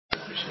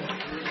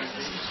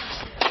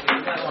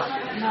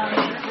I'd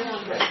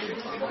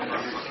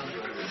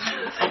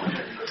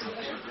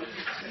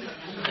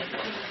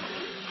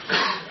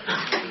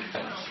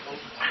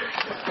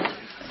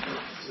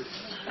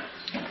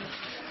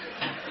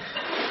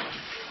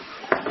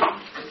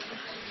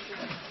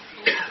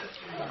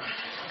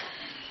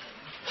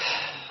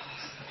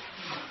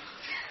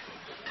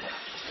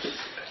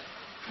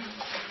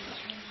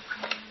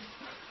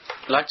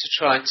like to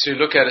try to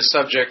look at a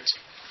subject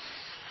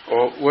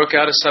or work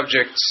out a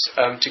subject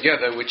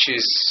together which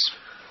is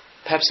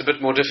perhaps a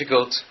bit more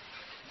difficult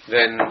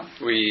than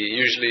we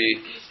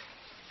usually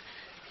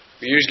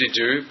do,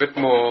 a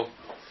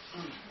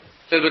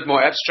little bit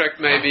more abstract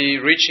maybe,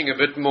 reaching a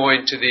bit more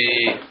into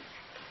the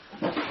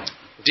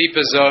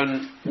deeper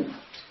zone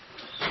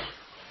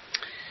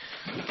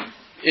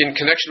in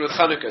connection with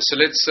Hanukkah. So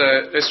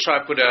let's try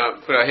put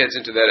our heads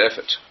into that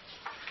effort.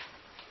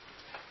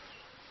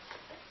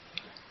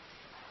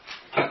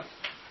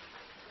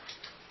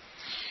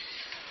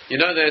 You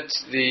know that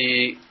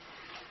the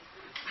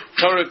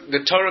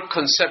Torah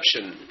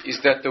conception is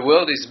that the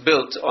world is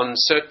built on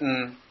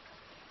certain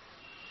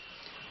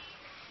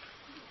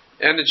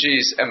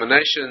energies,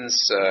 emanations,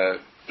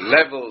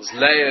 levels,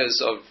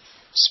 layers of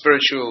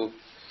spiritual.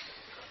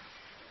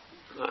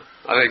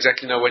 I don't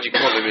exactly know what you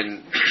call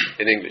them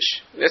in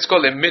English. Let's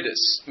call them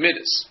middas.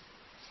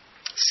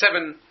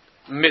 7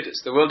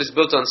 middas. The world is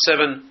built on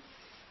 7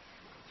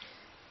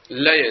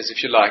 layers,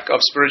 if you like,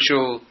 of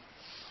spiritual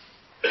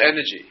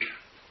energy.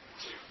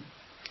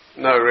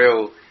 No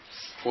real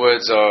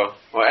words are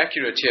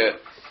accurate here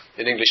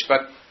in English,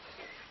 but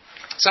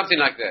something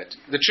like that.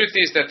 The truth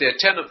is that there are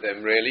 10 of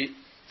them, really.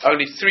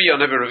 Only 3 are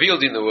never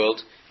revealed in the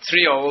world.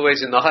 3 are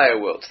always in the higher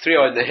world. 3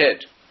 are in the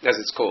head, as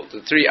it's called.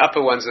 The 3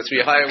 upper ones, the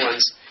 3 higher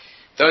ones,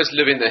 those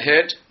live in the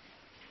head,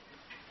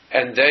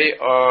 and they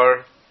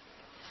are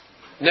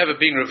never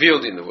being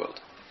revealed in the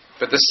world.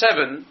 But the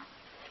 7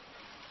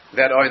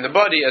 that are in the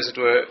body, as it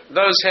were,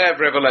 those have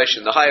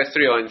revelation. The higher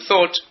 3 are in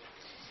thought,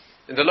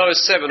 and the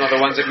lowest 7 are the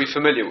ones that we're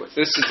familiar with.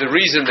 This is the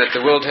reason that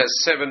the world has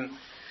 7.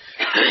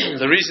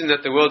 The reason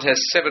that the world has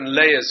 7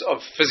 layers of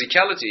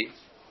physicality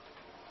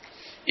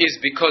is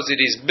because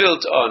it is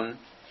built on,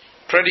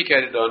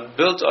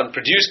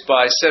 produced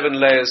by 7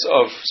 layers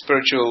of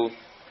spiritual.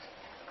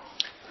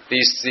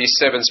 These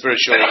 7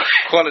 spiritual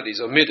qualities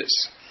or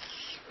middas.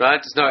 Right?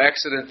 It's no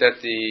accident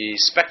that the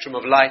spectrum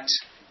of light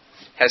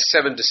has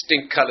 7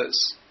 distinct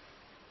colors.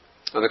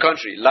 On the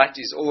contrary, light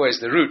is always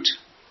the root.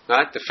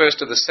 Right? The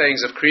first of the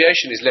sayings of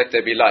creation is "Let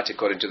there be light,"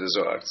 according to the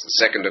Zohar. It's the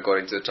second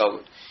according to the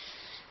Talmud.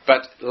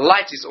 But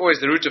light is always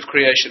the root of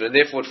creation, and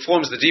therefore it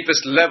forms the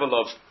deepest level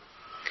of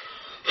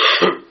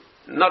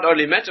not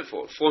only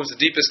metaphor, it forms the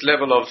deepest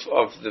level of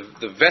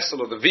the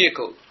vessel or the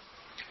vehicle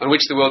on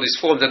which the world is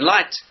formed. And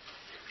light,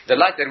 the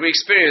light that we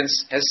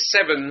experience, has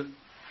 7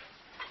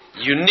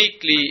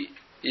 uniquely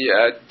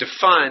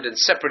defined and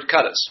separate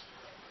colors.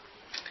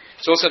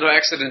 It's also no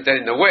accident that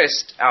in the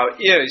West, our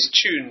ear is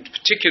tuned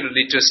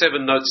particularly to a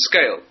 7-note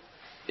scale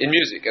in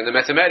music, and the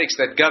mathematics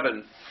that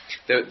govern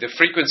the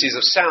frequencies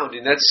of sound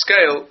in that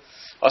scale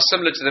are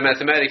similar to the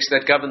mathematics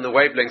that govern the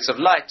wavelengths of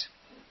light,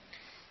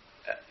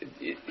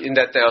 in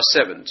that they are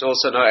 7. It's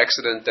also no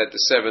accident that the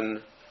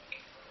 7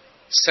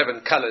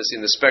 colors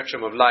in the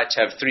spectrum of light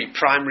have 3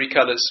 primary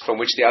colors from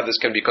which the others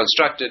can be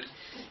constructed.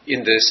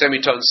 In the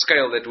semitone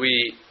scale that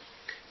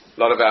a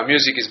lot of our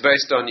music is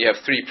based on, you have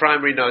 3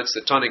 primary notes: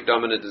 the tonic,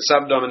 dominant, and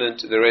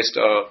subdominant. The rest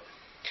are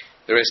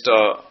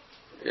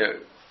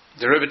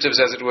derivatives,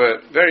 as it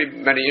were. Very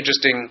many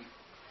interesting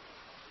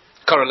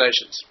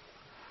correlations.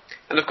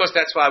 And of course,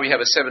 that's why we have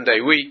a 7-day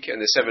week and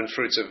the 7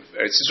 fruits of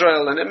Eretz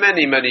Israel, and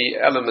many, many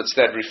elements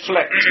that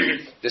reflect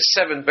the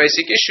 7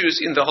 basic issues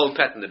in the whole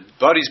pattern. The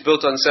body's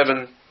built on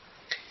 7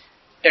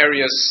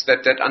 areas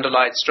that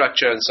underlie its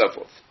structure and so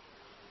forth.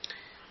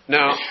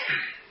 Now,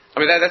 I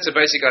mean, that's a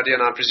basic idea,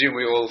 and I presume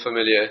we're all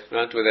familiar,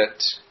 right, with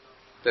that.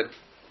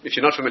 If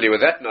you're not familiar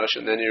with that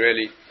notion, then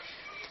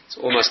it's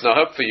almost no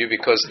hope for you,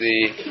 because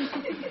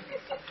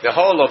the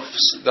whole of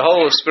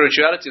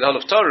spirituality, the whole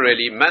of Torah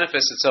really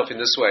manifests itself in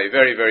this way.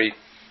 Very, very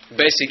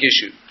basic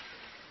issue.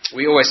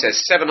 We always say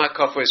 7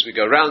 hakafos, we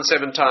go round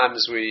 7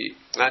 times,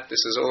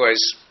 this is always,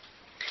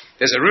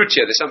 there's a root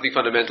here, there's something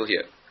fundamental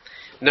here.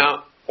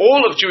 Now,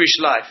 all of Jewish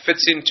life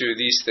fits into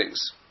these things.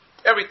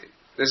 Everything.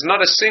 There's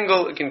not a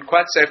single, I can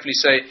quite safely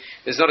say,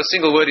 there's not a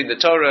single word in the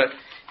Torah,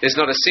 there's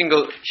not a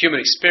single human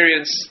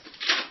experience,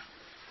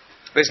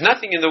 there's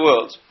nothing in the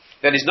world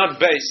that is not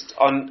based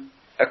on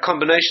a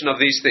combination of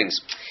these things.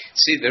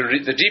 See,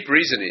 the deep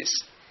reason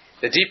is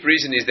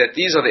that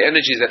these are the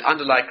energies that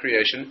underlie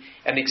creation,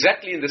 and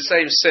exactly in the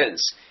same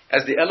sense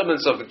as the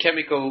elements of the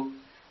chemical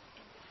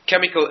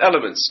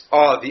elements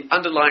are the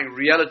underlying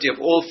reality of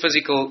all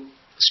physical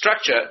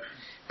structure,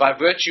 by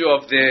virtue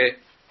of the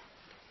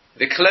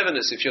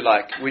cleverness, if you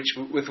like,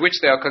 with which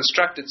they are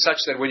constructed,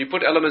 such that when you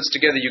put elements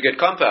together you get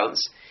compounds,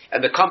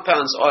 and the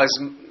compounds are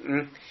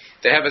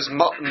they have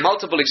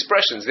multiple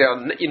expressions. There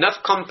are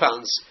enough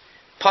compounds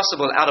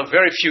possible out of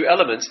very few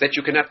elements that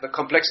you can have the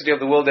complexity of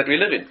the world that we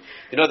live in.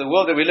 You know, the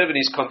world that we live in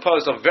is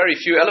composed of very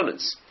few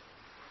elements.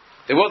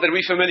 the world that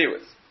we're familiar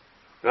with,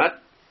 right,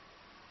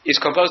 is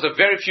composed of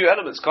very few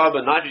elements: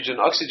 carbon, nitrogen,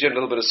 oxygen, a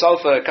little bit of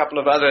sulfur, a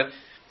couple of other,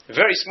 a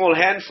very small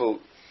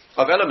handful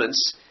of elements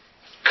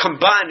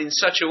combined in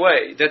such a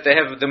way that they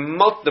have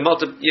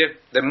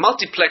the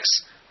multiplex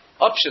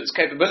options,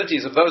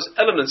 capabilities of those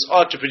elements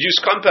are to produce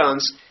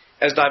compounds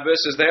as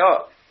diverse as they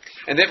are.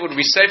 And therefore it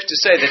would be safe to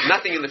say that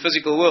nothing in the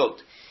physical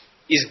world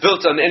is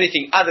built on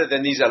anything other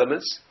than these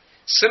elements.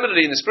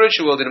 Similarly, in the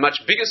spiritual world, in a much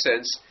bigger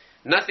sense,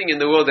 nothing in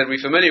the world that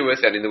we're familiar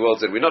with, and in the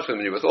worlds that we're not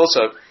familiar with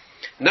also,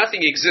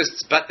 nothing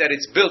exists but that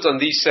it's built on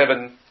these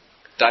 7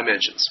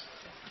 dimensions.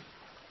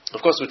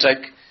 Of course, it would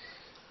take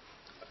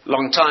a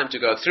long time to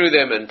go through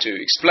them and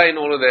to explain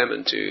all of them,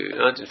 and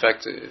in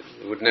fact, it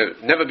would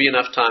never be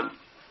enough time.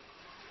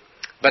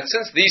 But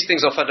since these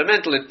things are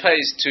fundamental, it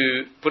pays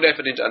to put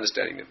effort into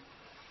understanding them.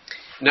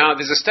 Now,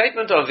 there's a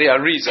statement of the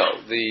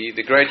Arizal,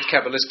 the great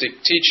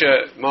Kabbalistic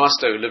teacher,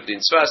 master who lived in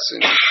Sfas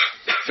in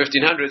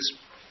 1500s.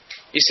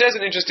 He says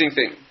an interesting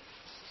thing.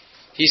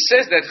 He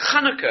says that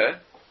Chanukah,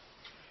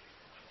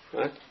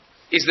 right,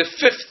 is the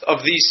 5th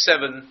of these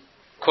 7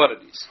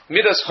 qualities.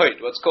 Midas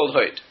Hoid, what's called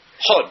Hoid.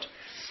 Hod.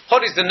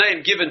 Hod is the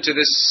name given to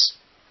this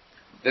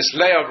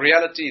layer of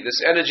reality,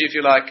 this energy, if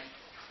you like.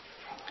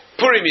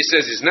 Purim, he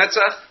says, is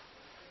Netzach,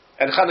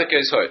 and Chanukah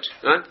is Hoid.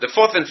 Right? The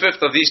 4th and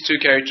 5th of these 2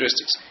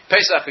 characteristics.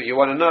 Pesach, if you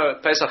want to know,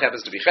 Pesach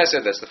happens to be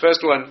Chesed, that's the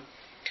first one.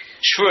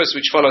 Shavuos,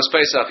 which follows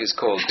Pesach, is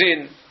called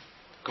Din.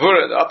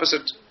 Gvura, the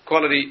opposite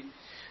quality.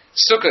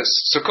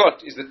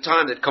 Sukkot is the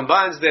time that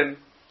combines them.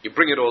 You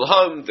bring it all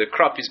home, the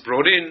crop is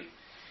brought in.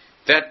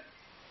 That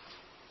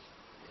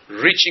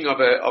reaching of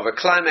a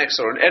climax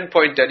or an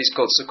endpoint, that is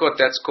called Sukkot,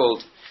 that's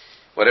called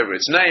whatever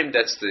it's named,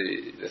 that's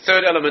the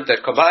 3rd element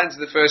that combines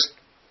the first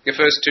 2.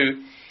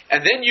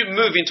 And then you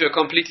move into a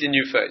completely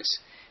new phase.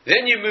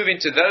 Then you move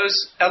into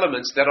those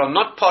elements that are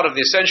not part of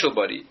the essential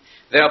body.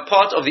 They are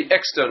part of the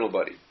external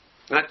body.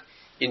 Right?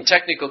 In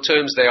technical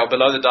terms, they are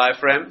below the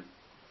diaphragm.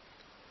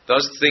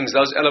 Those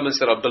elements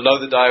that are below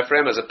the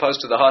diaphragm, as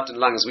opposed to the heart and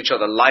lungs, which are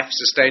the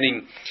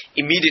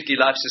immediately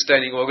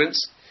life-sustaining organs.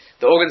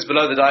 The organs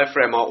below the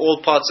diaphragm are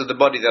all parts of the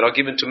body that are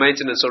given to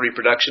maintenance or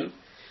reproduction.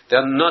 They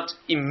are not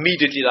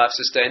immediately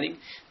life-sustaining.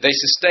 They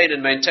sustain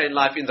and maintain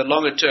life in the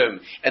longer term,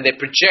 and they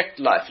project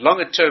life.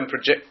 Long-term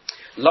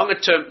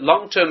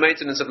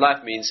maintenance of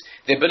life means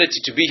the ability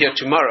to be here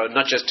tomorrow,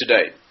 not just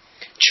today.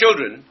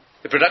 Children,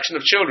 the production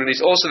of children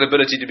is also the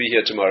ability to be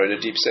here tomorrow in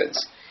a deep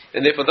sense.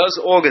 And therefore those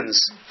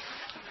organs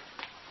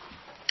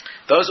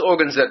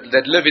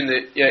that live in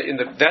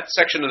that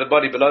section of the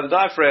body below the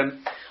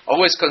diaphragm are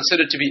always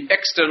considered to be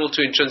external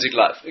to intrinsic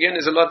life. Again,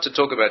 there's a lot to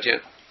talk about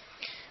here.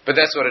 But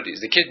that's what it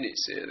is. The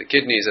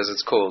kidneys, as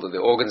it's called, are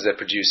the organs that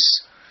produce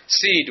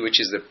seed,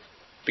 which is the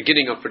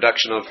beginning of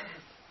production of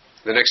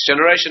the next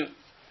generation.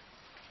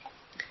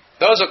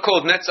 Those are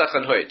called Netzach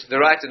and Hoid, the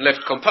right and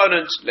left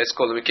component. Let's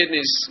call them the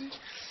kidneys.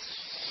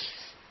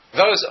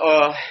 Those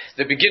are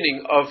the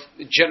beginning of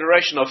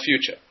generation of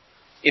future.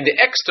 In the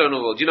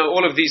external world,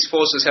 all of these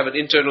forces have an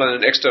internal and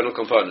an external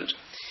component.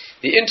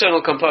 The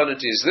internal component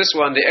is this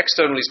one. The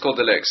external is called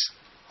the legs.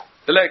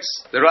 The legs,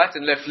 the right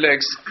and left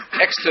legs,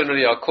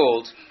 externally are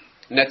called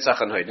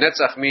Netzach and Hoid.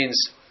 Netzach means,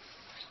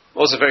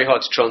 also very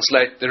hard to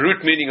translate. The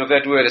root meaning of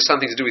that word has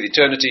something to do with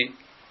eternity.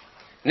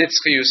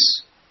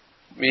 Nitzchius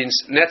means,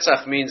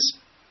 Netzach means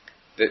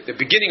the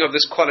beginning of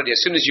this quality.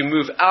 As soon as you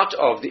move out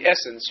of the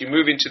essence, you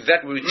move into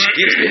that which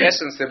gives the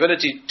essence the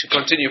ability to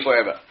continue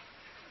forever.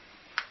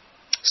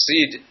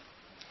 Seed,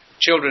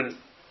 children,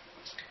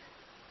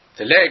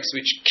 the legs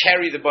which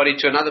carry the body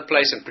to another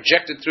place and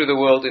project it through the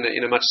world in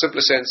a much simpler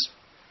sense.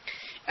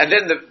 And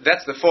then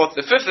that's the 4th.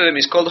 The 5th of them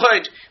is called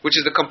Hoid, which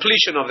is the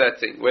completion of that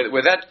thing,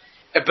 where that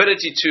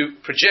ability to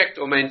project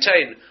or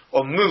maintain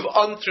or move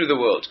on through the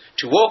world,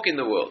 to walk in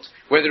the world,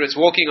 whether it's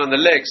walking on the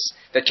legs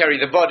that carry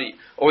the body,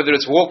 or whether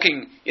it's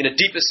walking in a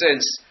deeper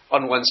sense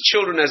on one's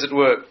children, as it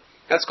were,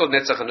 that's called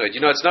Netzach and Hoid.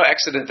 It's no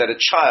accident that a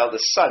child, a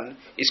son,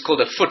 is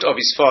called a foot of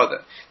his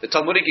father. The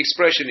Talmudic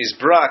expression is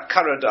Bra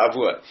Kara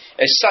D'Avua.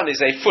 A son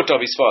is a foot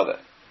of his father.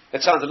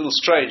 That sounds a little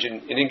strange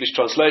in English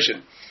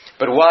translation.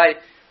 But why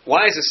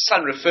is a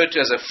son referred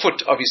to as a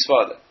foot of his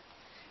father?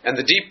 And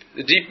the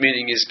deep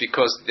meaning is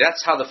because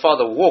that's how the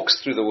father walks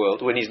through the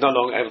world when he's no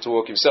longer able to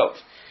walk himself.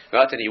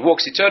 Right? And he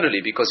walks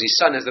eternally because his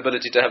son has the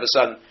ability to have a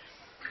son.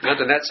 Right?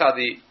 And that's how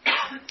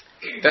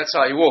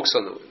he walks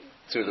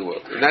through the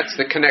world. And that's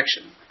the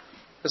connection.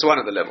 That's one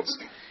of the levels.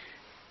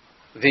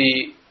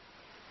 That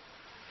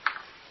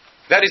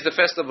is the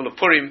festival of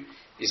Purim,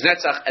 is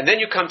Netzach. And then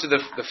you come to the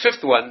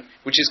 5th one,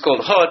 which is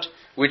called Hod,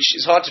 which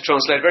is hard to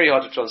translate, very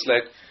hard to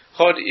translate.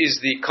 Hod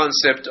is the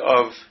concept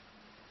of,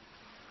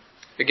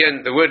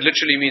 again, the word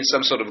literally means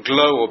some sort of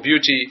glow or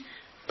beauty,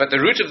 but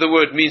the root of the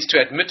word means to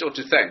admit or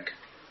to thank.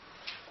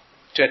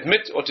 To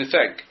admit or to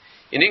thank.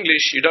 In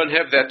English, you don't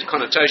have that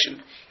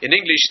connotation. In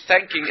English,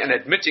 thanking and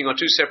admitting are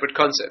 2 separate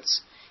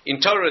concepts.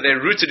 In Torah,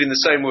 they're rooted in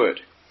the same word.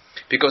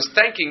 Because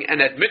thanking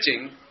and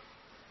admitting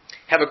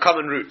have a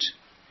common root.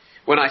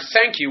 When I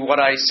thank you,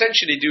 what I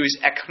essentially do is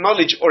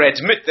acknowledge or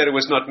admit that it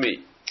was not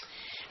me.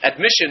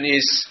 Admission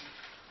is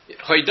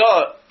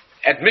Hoida,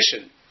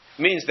 admission,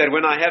 means that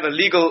when I have a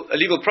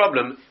legal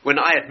problem, when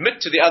I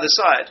admit to the other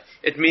side,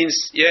 it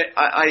means,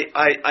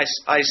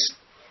 I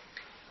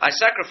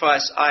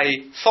sacrifice,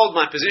 I fold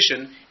my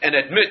position and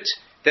admit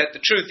that the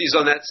truth is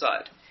on that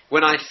side.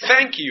 When I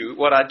thank you,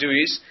 what I do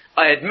is,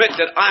 I admit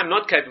that I am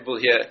not capable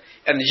here,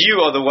 and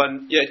you are the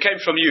one, it came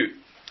from you.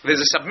 There's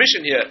a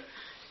submission here.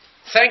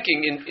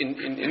 Thanking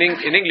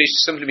in English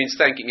simply means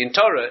thanking. In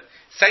Torah,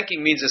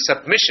 thanking means a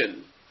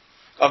submission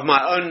of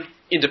my own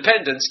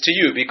independence to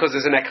you, because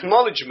there's an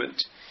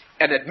acknowledgement,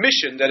 an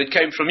admission that it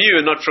came from you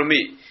and not from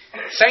me.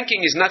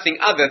 Thanking is nothing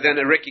other than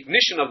a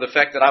recognition of the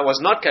fact that I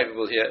was not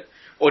capable here,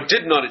 or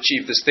did not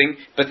achieve this thing,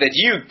 but that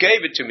you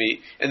gave it to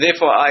me, and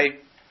therefore I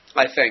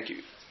thank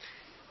you.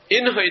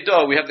 In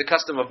Hoidah, we have the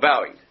custom of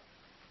bowing.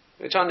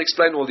 We're trying to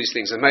explain all these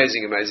things,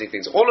 amazing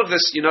things. All of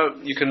this,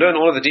 you can learn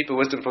all of the deeper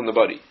wisdom from the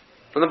body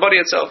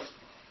itself.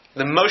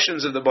 The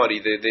motions of the body,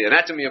 the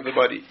anatomy of the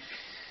body.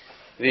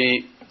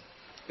 They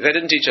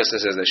didn't teach us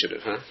this as they should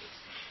have,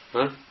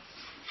 huh?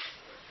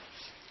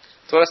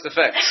 Taught us the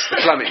facts, the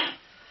plumbing.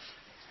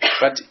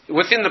 But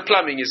within the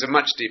plumbing is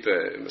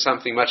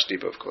something much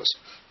deeper, of course.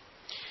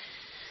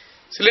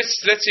 So let's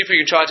see if we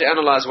can try to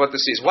analyze what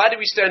this is. Why do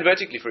we stand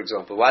vertically, for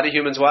example? Why are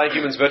humans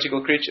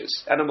vertical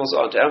creatures? Animals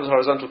aren't. Animals are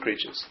horizontal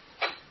creatures.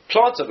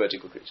 Plants are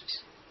vertical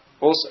creatures.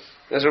 Also,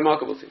 there's a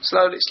remarkable thing.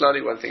 Slowly,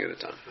 one thing at a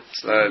time.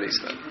 Slowly.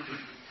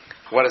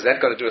 What has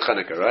that got to do with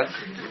Hanukkah, right?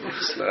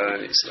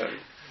 Slowly.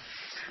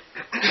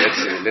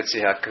 Let's see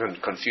how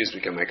confused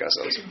we can make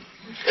ourselves.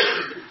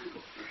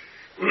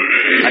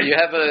 You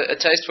have a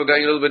taste for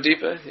going a little bit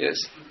deeper?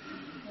 Yes.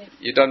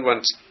 You don't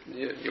want.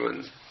 You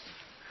want.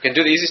 You can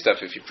do the easy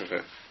stuff if you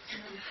prefer.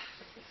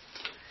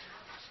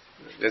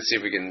 Let's see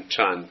if we can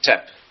try and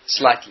tap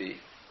slightly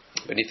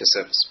beneath the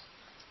surface.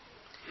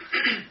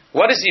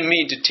 What does he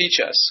mean to teach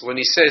us when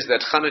he says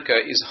that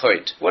Hanukkah is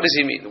Hoid? What does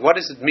he mean? What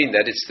does it mean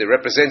that it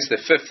represents the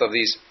fifth of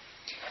these?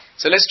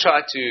 So let's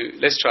try to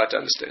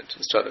understand.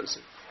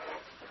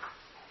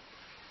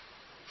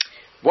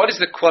 What is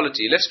the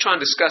quality? Let's try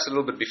and discuss a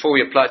little bit before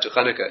we apply to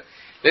Hanukkah.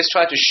 Let's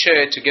try to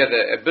share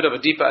together a bit of a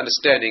deeper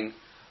understanding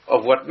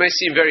of what may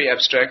seem very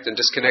abstract and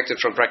disconnected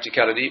from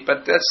practicality,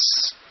 but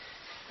that's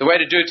the way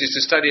to do it, is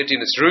to study it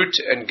in its root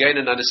and gain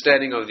an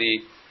understanding of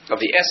the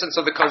essence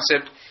of the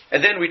concept,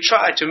 and then we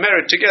try to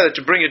marry it together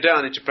to bring it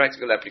down into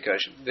practical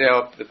application.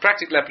 The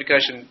practical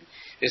application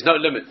is no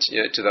limit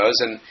to those,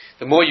 and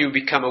the more you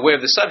become aware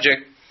of the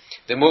subject,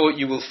 the more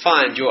you will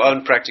find your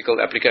own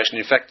practical application.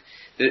 In fact,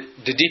 the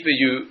deeper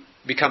you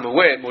become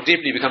aware, more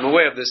deeply you become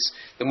aware of this,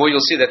 the more you'll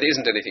see that there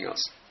isn't anything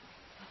else.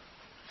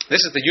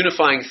 This is the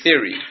unifying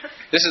theory.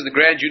 This is the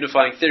grand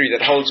unifying theory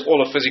that holds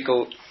all of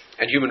physical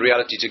and human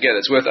reality together.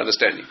 It's worth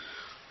understanding.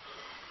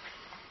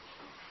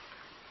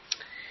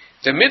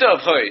 The midah of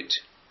Hoid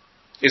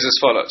is as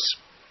follows.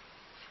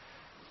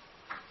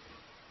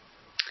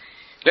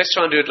 Let's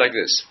try and do it like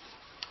this.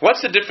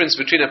 What's the difference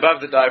between above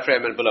the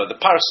diaphragm and below? The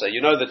parsa,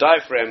 the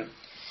diaphragm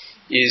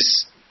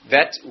is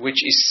that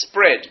which is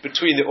spread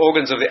between the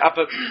organs of the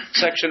upper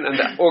section and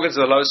the organs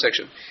of the lower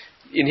section.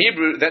 In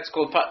Hebrew, that's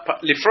called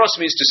lifros,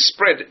 means to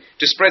spread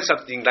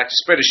something, like to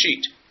spread a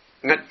sheet.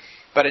 Right?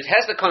 But it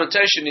has the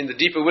connotation in the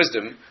deeper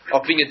wisdom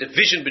of being a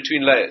division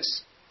between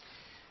layers.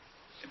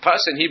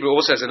 Parsa in Hebrew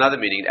also has another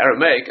meaning. In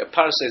Aramaic, a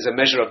parsa is a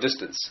measure of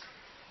distance.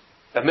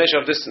 A measure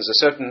of distance, a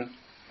certain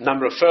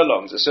number of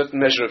furlongs, a certain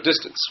measure of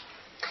distance.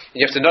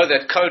 And you have to know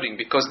that coding,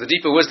 because the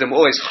deeper wisdom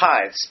always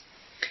hides.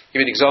 Give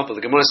you an example.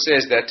 The Gemara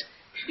says that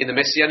in the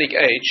Messianic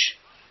age,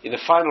 in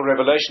the final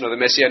revelation of the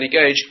Messianic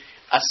age,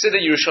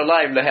 Asida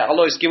Yerushalayim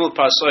lehe'alois gimel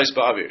parsois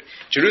ba'avir.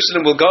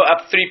 Jerusalem will go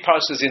up 3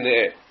 parsas in the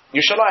air.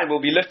 Yerushalayim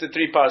will be lifted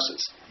 3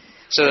 parsas.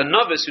 So the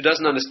novice who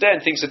doesn't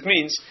understand thinks it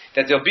means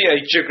that there'll be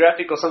a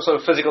geographic or some sort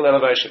of physical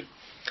elevation.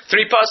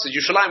 3 parsas,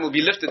 Yerushalayim will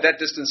be lifted that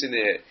distance in the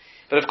air.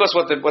 But of course,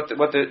 what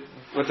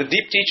the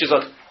deep teachers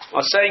are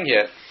saying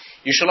here,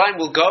 Yerushalayim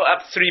will go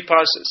up 3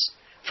 parsas.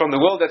 From the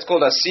world that's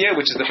called Asiyah,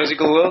 which is the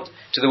physical world,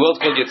 to the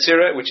world called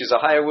Yetzirah, which is a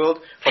higher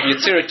world, from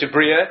Yetzirah to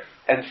Bria,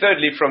 and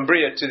thirdly from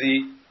Bria to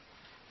the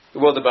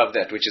world above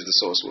that, which is the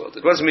source world.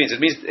 What does it mean?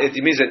 It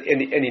means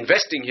an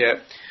investing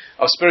here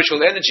of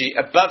spiritual energy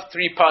above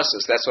 3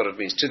 parsas. That's what it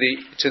means. To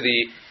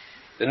the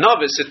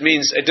novice, it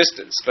means a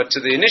distance, but to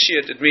the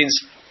initiate, it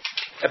means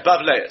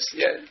above layers.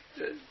 Yeah.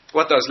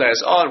 What those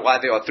layers are and why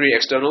there are 3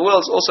 external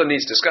worlds also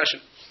needs discussion.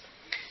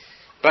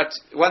 But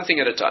one thing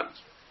at a time.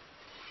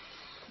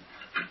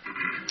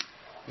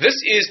 This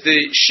is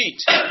the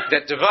sheet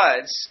that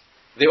divides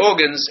the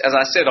organs, as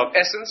I said, of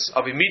essence,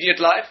 of immediate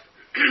life,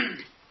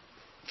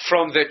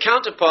 from their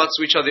counterparts,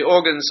 which are the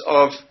organs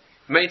of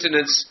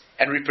maintenance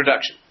and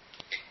reproduction.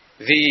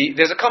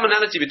 There's a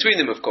commonality between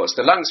them, of course.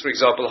 The lungs, for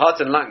example,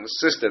 heart and lungs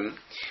system,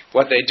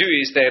 what they do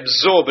is they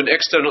absorb an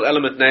external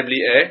element,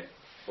 namely air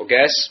or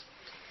gas,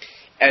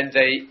 and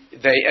they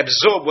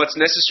absorb what's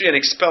necessary and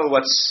expel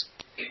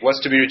what's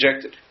to be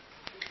rejected.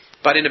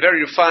 But in a very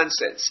refined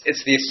sense.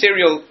 It's the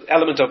ethereal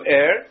element of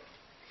air,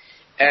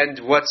 and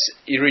what's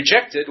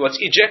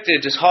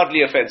ejected is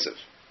hardly offensive.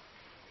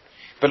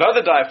 Below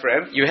the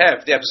diaphragm, you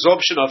have the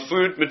absorption of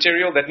food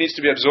material that needs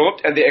to be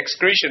absorbed and the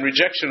excretion,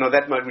 rejection of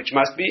that which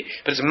must be,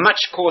 but it's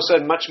much coarser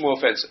and much more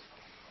offensive.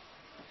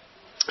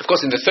 Of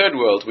course, in the third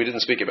world, we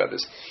didn't speak about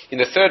this. In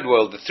the third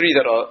world, the three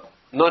that are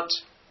not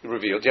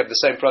revealed, you have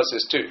the same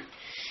process too.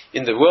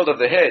 In the world of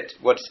the head,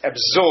 what's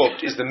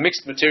absorbed is the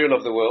mixed material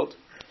of the world.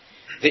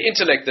 The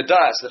intellect, the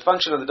dais, the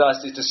function of the dais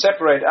is to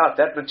separate out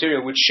that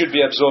material which should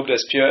be absorbed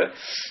as pure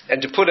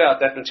and to put out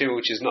that material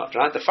which is not,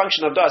 right? The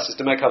function of dais is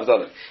to make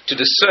havdalah, to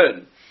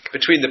discern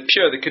between the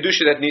pure, the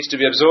kedusha that needs to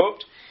be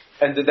absorbed,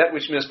 and that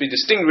which must be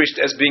distinguished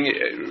as being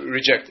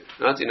rejected,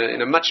 right?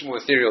 In a much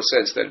more ethereal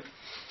sense then.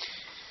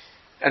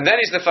 And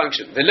that is the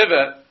function. The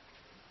liver,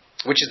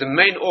 which is the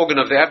main organ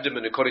of the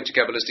abdomen according to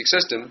Kabbalistic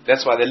system,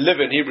 that's why the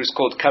liver in Hebrew is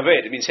called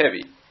kaved, it means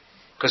heavy.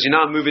 Because you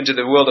now move into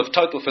the world of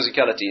total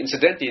physicality.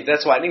 Incidentally,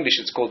 that's why in English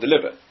it's called the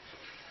liver.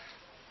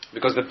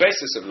 Because the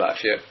basis of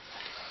life here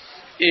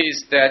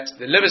is that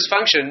the liver's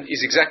function is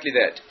exactly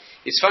that.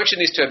 Its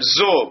function is to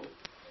absorb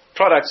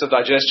products of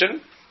digestion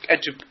and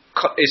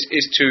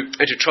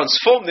to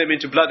transform them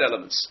into blood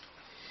elements.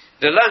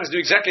 The lungs do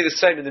exactly the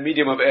same in the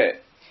medium of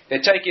air. They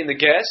take in the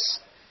gas,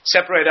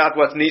 separate out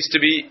what needs to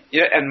be,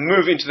 and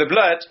move into the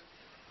blood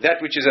that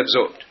which is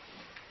absorbed.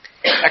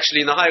 Actually,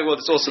 in the higher world,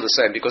 it's also the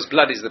same, because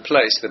blood is the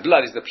place. The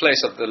blood is the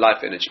place of the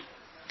life energy.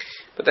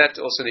 But that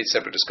also needs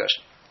separate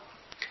discussion.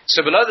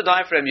 So below the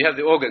diaphragm, you have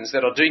the organs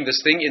that are doing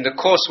this thing in the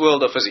coarse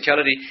world of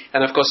physicality,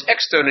 and of course,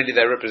 externally,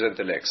 they represent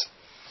the legs.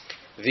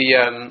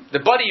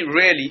 The body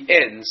rarely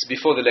ends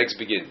before the legs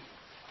begin.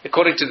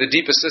 According to the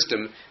deeper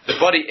system, the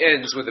body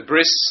ends with the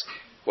bris,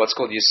 what's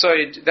called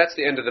yesod. That's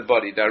the end of the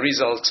body. The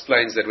Arizal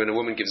explains that when a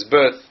woman gives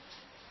birth,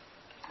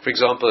 for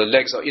example, the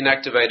legs are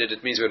inactivated.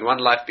 It means when one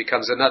life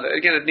becomes another.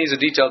 Again, it needs a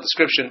detailed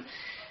description,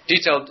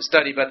 detailed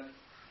study, but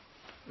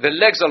the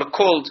legs are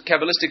called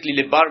Kabbalistically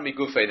libar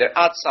migufe. They're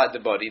outside the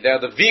body. They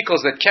are the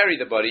vehicles that carry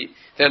the body.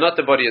 They're not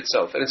the body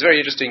itself. And it's very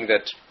interesting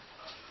that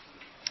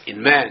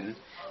in man,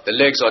 the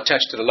legs are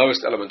attached to the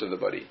lowest element of the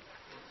body.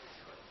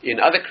 In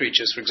other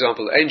creatures, for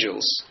example,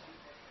 angels,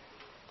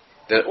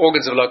 the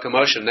organs of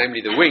locomotion,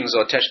 namely the wings,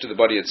 are attached to the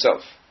body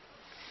itself.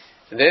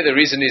 And there the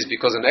reason is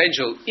because an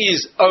angel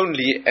is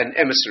only an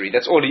emissary.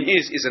 That's all he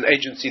is an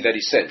agency that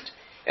is sent.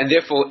 And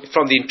therefore,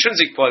 from the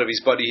intrinsic part of his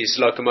body, his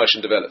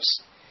locomotion develops.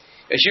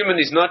 A human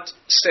is not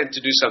sent to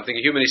do something.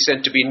 A human is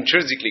sent to be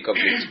intrinsically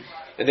complete.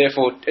 And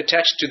therefore,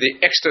 attached to the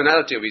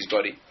externality of his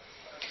body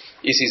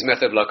is his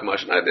method of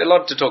locomotion. There's a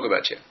lot to talk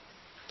about here.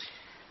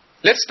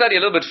 Let's study a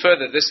little bit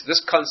further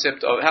this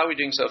concept of how we're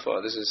doing so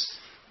far. This is...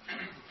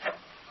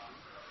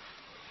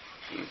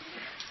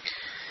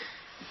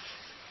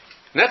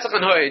 Netzach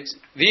and Hod,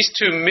 these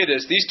two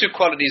midas, these two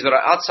qualities that are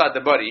outside the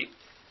body,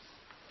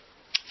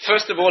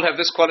 first of all have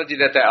this quality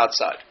that they're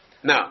outside.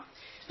 Now,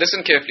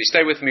 listen carefully,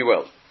 stay with me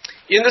well.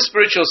 In the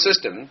spiritual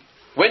system,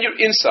 when you're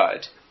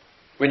inside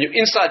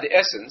the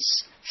essence,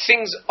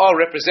 things are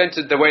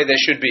represented the way they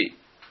should be.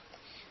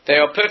 They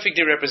are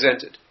perfectly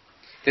represented.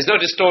 There's no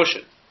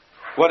distortion.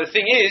 What a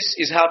thing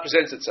is how it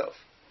presents itself.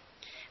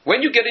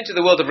 When you get into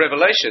the world of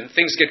revelation,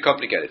 things get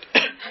complicated.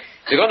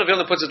 The Gaon of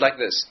Vilna puts it like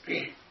this.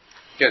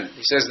 Again,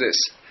 he says this.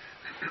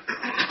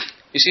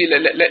 You see,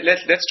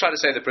 let's try to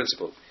say the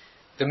principle.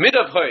 The mid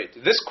of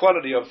Hod, this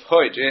quality of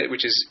Hod,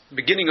 which is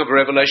beginning of a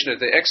revelation at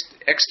the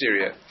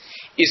exterior,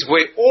 is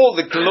where all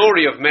the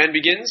glory of man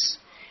begins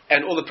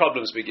and all the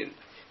problems begin.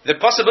 The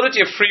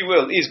possibility of free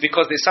will is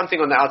because there's something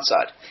on the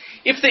outside.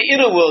 If the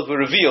inner world were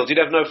revealed, you'd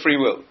have no free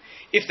will.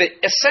 If the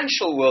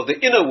essential world, the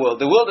inner world,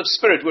 the world of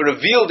spirit were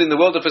revealed in the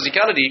world of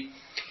physicality,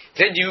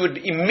 then you would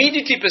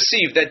immediately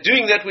perceive that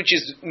doing that which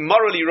is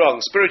morally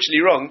wrong, spiritually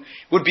wrong,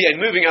 would be a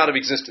moving out of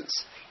existence.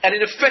 And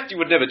in effect, you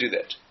would never do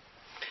that.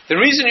 The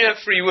reason you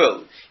have free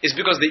will is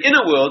because the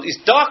inner world is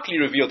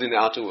darkly revealed in the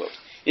outer world.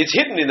 It's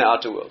hidden in the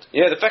outer world.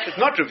 The fact it's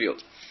not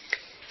revealed.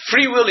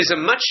 Free will is a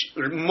much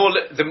more,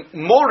 the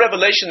more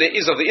revelation there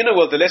is of the inner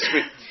world, the less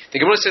free. The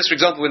Gemara says, for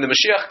example, when the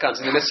Mashiach comes,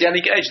 in the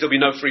Messianic age, there'll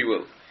be no free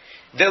will.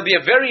 There'll be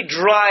a very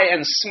dry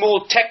and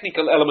small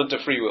technical element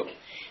of free will.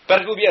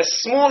 But it will be as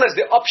small as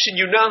the option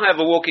you now have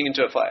of walking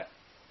into a fire.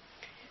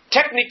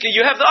 Technically,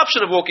 you have the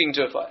option of walking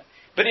into a fire.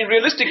 But in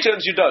realistic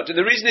terms, you don't. And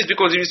the reason is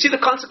because if you see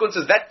the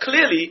consequences that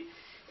clearly,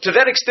 to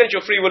that extent,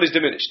 your free will is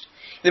diminished.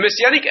 In the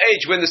Messianic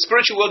age, when the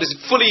spiritual world is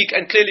fully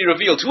and clearly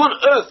revealed, who on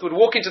earth would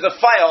walk into the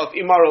fire of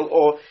immoral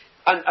or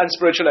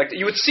unspiritual act?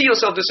 You would see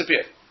yourself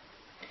disappear.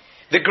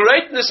 The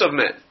greatness of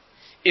man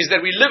is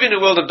that we live in a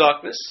world of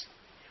darkness,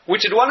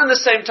 which at one and the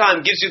same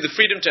time gives you the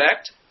freedom to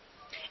act,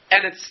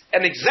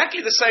 and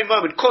exactly the same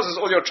moment causes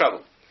all your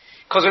trouble.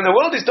 Because when the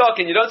world is dark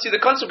and you don't see the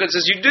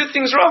consequences, you do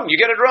things wrong, you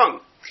get it wrong.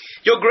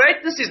 Your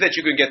greatness is that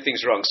you can get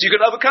things wrong, so you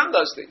can overcome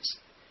those things.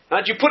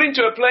 Right? You put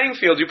into a playing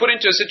field, you put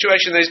into a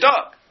situation that is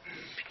dark.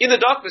 In the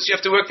darkness, you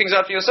have to work things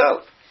out for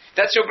yourself.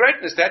 That's your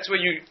greatness. That's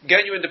where you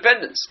gain your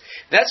independence.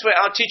 That's where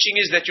our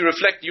teaching is that you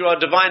reflect, you are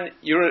divine,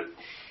 you're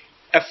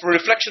a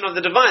reflection of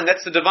the divine.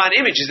 That's the divine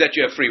image, is that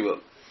you have free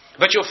will.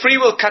 But your free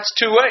will cuts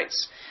two ways.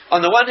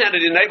 On the one hand,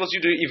 it enables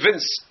you to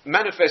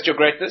manifest your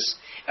greatness,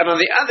 and on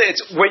the other,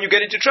 it's where you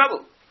get into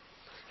trouble.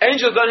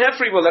 Angels don't have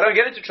free will. They don't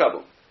get into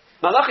trouble.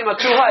 Malachim are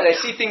too high. They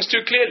see things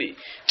too clearly.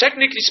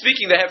 Technically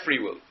speaking, they have free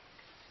will.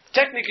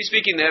 Technically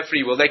speaking, they have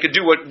free will. They could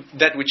do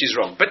that which is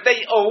wrong. But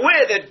they are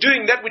aware that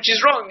doing that which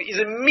is wrong is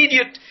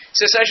immediate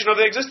cessation of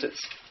their existence.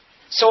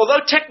 So although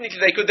technically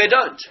they could, they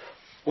don't.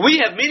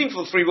 We have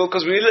meaningful free will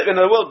because we live in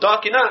a world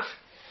dark enough.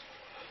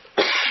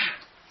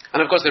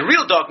 And of course the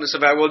real darkness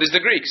of our world is the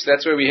Greeks.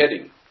 That's where we're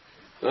heading.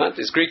 Right?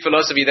 It's Greek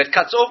philosophy that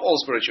cuts off all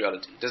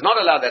spirituality. Does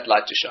not allow that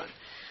light to shine.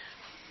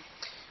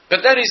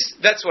 But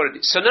that's what it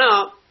is. So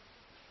now,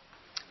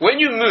 when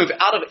you move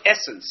out of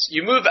essence,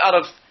 you move out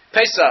of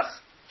Pesach,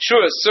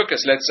 Shuas,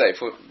 Sukkot, let's say,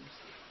 for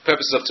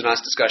purposes of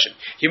tonight's discussion.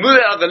 You move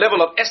out of the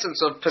level of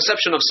essence of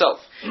perception of self.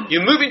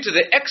 You move into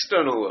the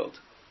external world.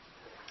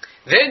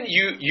 Then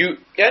you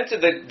enter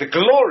the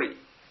glory,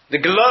 the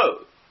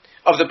glow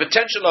of the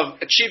potential of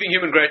achieving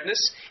human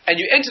greatness, and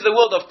you enter the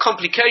world of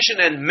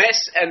complication and mess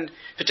and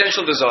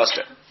potential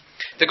disaster.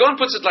 The Gaon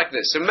puts it like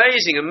this.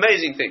 Amazing,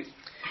 amazing thing.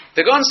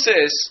 The Gaon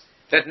says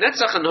that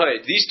Netzach and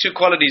Hod, these two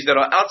qualities that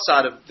are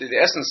outside of the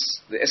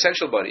essence, the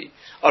essential body,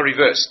 are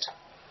reversed.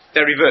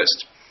 They're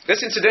reversed.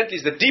 This, incidentally,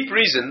 is the deep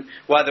reason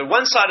why the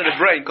one side of the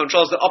brain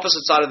controls the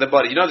opposite side of the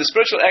body. You know, the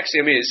spiritual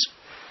axiom is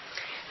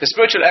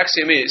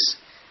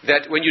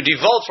that when you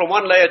devolve from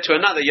one layer to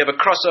another, you have a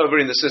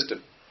crossover in the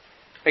system.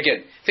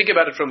 Again, think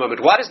about it for a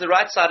moment. Why does the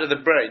right side of the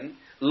brain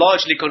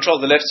largely control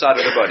the left side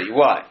of the body?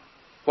 Why?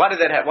 Why did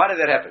that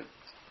happen?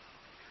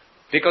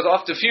 Because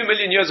after a few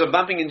million years of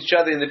bumping into each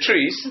other in the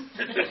trees,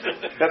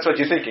 that's what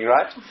you're thinking,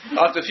 right?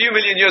 After a few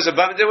million years of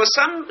bumping, there was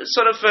some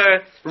sort of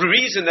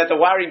reason that the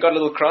wiring got a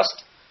little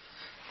crossed.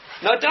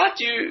 No doubt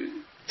it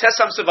has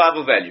some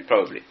survival value,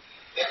 probably.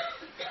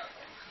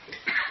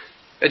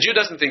 A Jew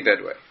doesn't think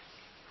that way.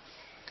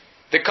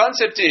 The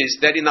concept is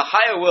that in the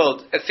higher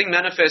world, a thing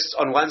manifests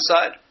on one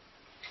side.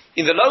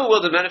 In the lower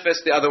world, it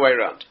manifests the other way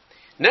around.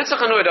 Netzach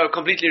and Hod are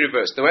completely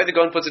reversed. The way the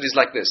Gaon puts it is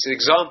like this. The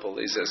example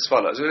is as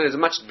follows. There's a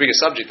much bigger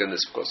subject than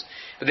this, of course.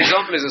 But the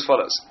example is as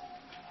follows.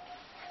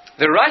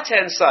 The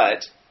right-hand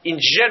side, in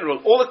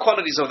general, all the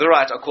qualities of the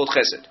right are called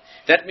chesed.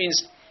 That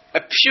means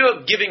a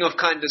pure giving of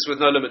kindness with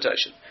no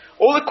limitation.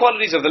 All the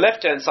qualities of the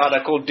left-hand side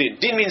are called din.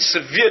 Din means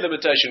severe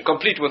limitation,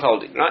 complete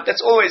withholding. Right?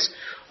 That's always,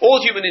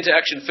 all human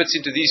interaction fits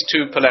into these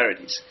two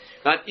polarities.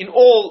 Right? In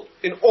all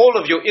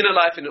of your inner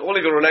life and in all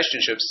of your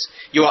relationships,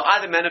 you are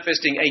either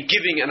manifesting a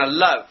giving and a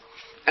love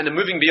and a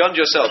moving beyond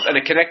yourself and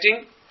a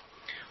connecting,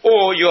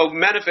 or you are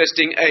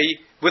manifesting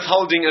a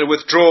withholding and a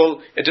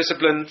withdrawal, a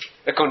discipline,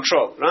 a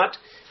control. Right?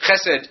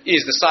 Chesed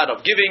is the side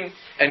of giving,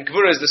 and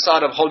Gvura is the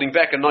side of holding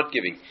back and not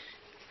giving.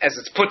 As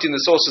it's put in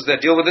the sources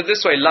that deal with it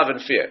this way, love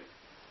and fear.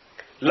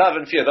 Love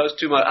and fear, those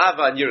two,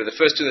 Ava and Yira, the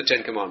first two of the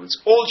Ten Commandments.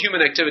 All human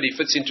activity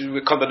fits into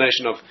a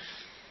combination of,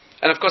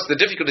 and of course the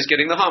difficulty is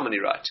getting the harmony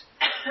right.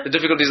 The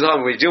difficulty is the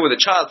harmony. When you deal with a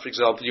child, for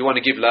example, you want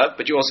to give love,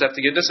 but you also have to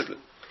give discipline.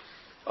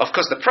 Of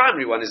course the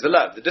primary one is the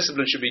love. The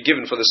discipline should be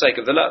given for the sake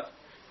of the love.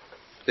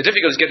 The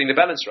difficulty is getting the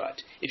balance right.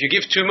 If you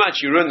give too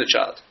much, you ruin the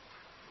child.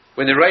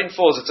 When the rain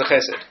falls, it's a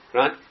chesed,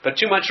 right? But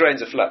too much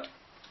rain is a flood.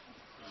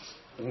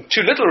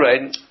 Too little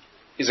rain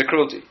is a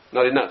cruelty.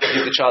 Not enough. You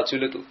give the child too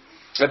little.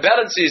 The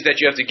balance is that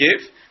you have to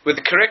give with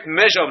the correct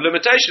measure of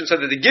limitation so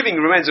that the giving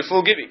remains a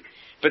full giving.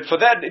 But for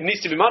that, it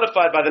needs to be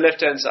modified by the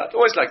left-hand side.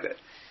 Always like that.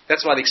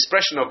 That's why the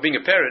expression of being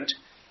a parent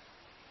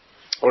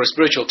or a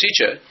spiritual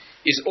teacher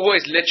is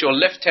always let your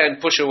left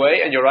hand push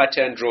away and your right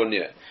hand draw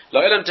near.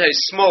 La'elam tehi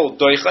small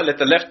doicha, let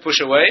the left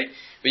push away,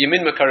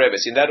 v'yamin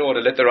makareves, in that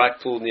order, let the right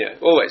pull near.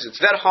 Always. It's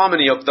that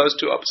harmony of those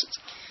two opposites.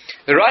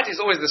 The right is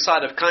always the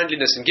side of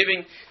kindliness and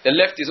giving. The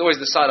left is always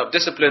the side of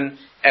discipline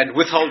and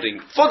withholding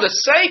for the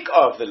sake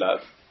of the love.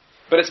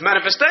 But its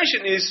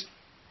manifestation is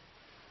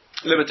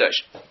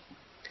limitation.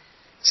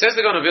 Says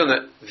the Gaon of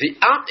Vilna, the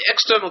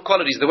external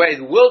qualities, the way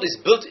the world is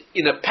built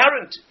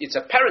it's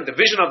apparent, the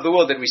vision of the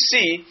world that we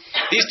see,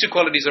 these two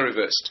qualities are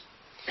reversed.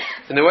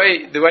 And the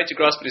way to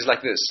grasp it is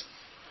like this.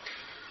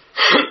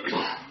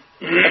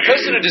 A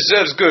person who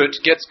deserves good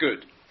gets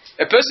good.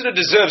 A person who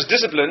deserves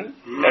discipline,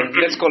 and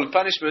let's call it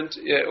punishment,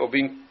 or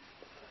being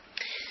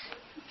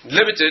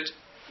limited,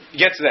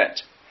 gets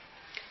that.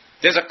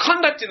 There's a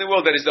conduct in the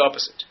world that is the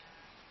opposite.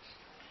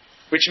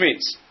 Which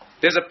means,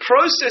 there's a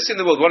process in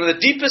the world, one of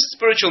the deepest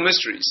spiritual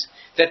mysteries,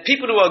 that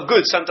people who are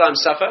good sometimes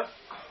suffer,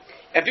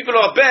 and people who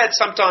are bad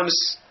sometimes,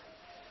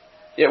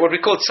 what we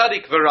call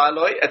tzaddik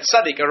v'ra'loi, a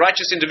tzaddik, a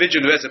righteous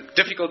individual who has a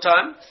difficult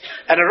time,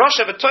 and a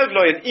rasha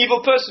v'tovloi, an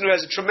evil person who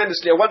has a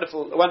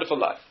wonderful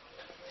life.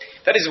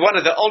 That is one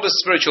of the oldest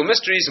spiritual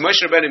mysteries.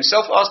 Moshe Rabbeinu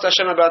himself asked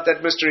Hashem about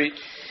that mystery.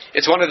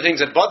 It's one of the things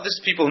that bothers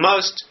people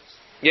most.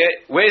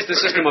 Where's the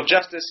system of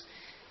justice?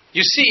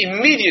 You see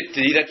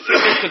immediately that free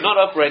will could not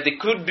operate. There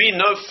could be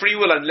no free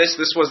will unless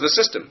this was the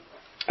system.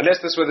 Unless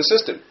this were the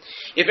system.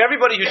 If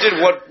everybody who did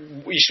what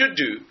we should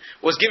do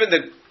was given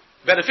the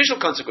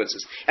beneficial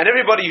consequences, and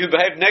everybody who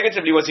behaved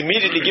negatively was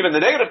immediately given the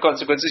negative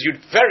consequences,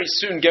 you'd very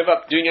soon give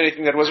up doing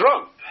anything that was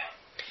wrong.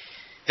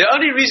 The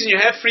only reason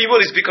you have free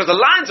will is because the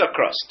lines are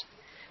crossed.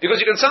 Because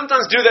you can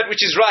sometimes do that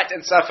which is right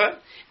and suffer,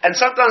 and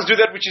sometimes do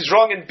that which is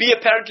wrong and be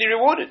apparently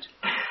rewarded.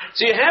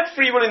 So you have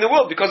free will in the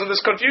world because of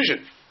this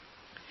confusion.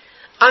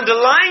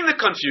 Underlying the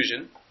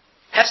confusion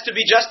has to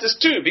be justice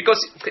too, because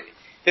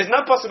there's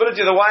no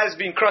possibility of the wires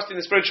being crossed in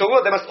the spiritual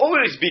world. They must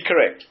always be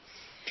correct.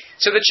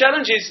 So the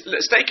challenge is,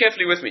 stay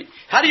carefully with me.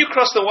 How do you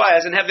cross the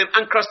wires and have them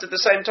uncrossed at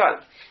the same time?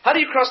 How do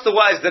you cross the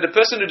wires that a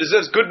person who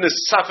deserves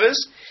goodness suffers,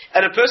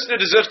 and a person who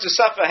deserves to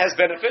suffer has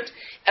benefit,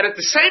 and at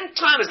the same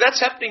time as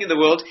that's happening in the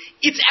world,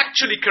 it's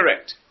actually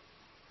correct?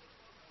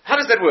 How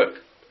does that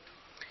work?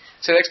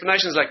 So the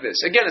explanation is like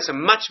this. Again, it's a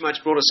much, much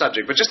broader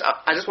subject, but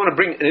I just want to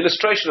bring an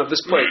illustration of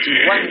this point in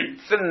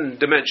one thin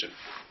dimension.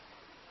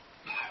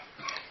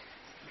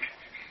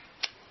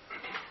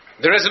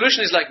 The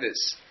resolution is like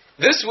this.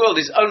 This world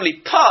is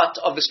only part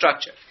of the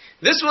structure.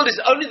 This world is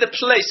only the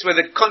place where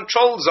the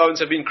control zones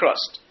have been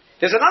crossed.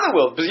 There's another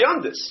world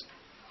beyond this.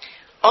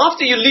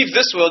 After you leave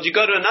this world, you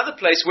go to another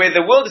place where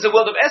the world is a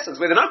world of essence,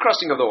 where there's no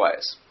crossing of the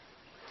wires.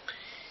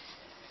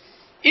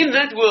 In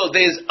that world,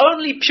 there is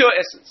only pure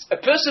essence. A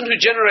person who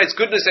generates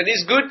goodness and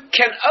is good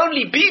can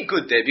only be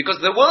good there, because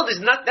the world is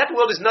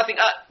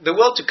nothing. The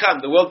world to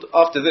come, the world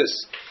after this,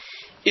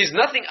 is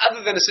nothing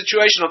other than a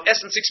situation of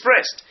essence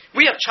expressed.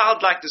 We have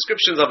childlike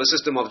descriptions of a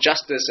system of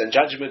justice and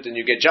judgment, and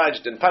you get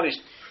judged and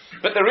punished.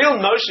 But the real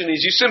notion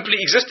is you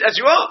simply exist as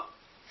you are.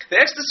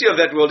 The ecstasy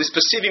of that world is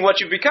perceiving what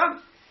you've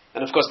become.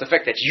 And of course the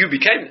fact that you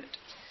became it.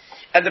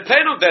 And the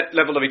pain of that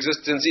level of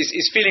existence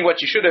is feeling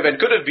what you should have and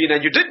could have been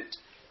and you didn't.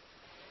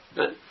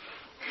 No?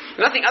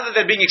 Nothing other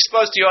than being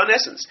exposed to your own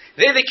essence.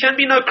 There can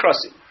be no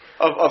crossing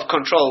of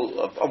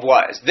control of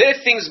wires. There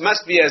things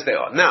must be as they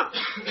are. Now,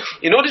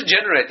 in order to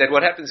generate that,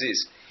 what happens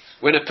is,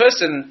 when a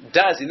person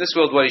does in this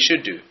world what he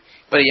should do,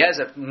 but he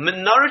has a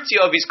minority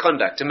of his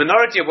conduct, a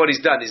minority of what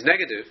he's done is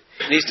negative,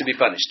 needs to be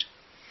punished.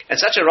 And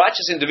such a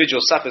righteous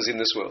individual suffers in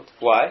this world.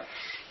 Why?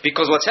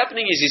 Because what's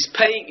happening is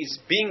he's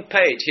being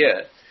paid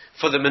here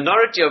for the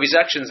minority of his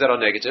actions that are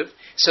negative,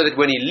 so that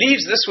when he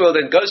leaves this world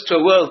and goes to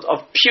a world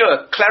of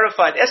pure,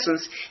 clarified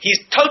essence, he's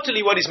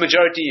totally what his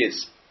majority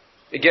is.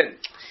 Again,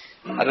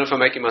 I don't know if I'm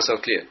making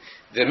myself clear.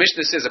 The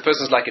Mishnah says a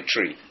person's like a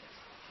tree.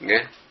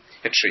 Yeah?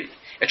 A tree.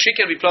 A tree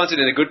can be planted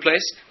in a good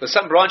place, with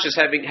some branches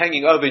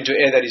hanging over into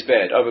air that is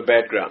bad, over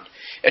bad ground.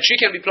 A tree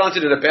can be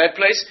planted in a bad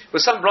place,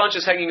 with some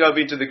branches hanging over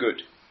into the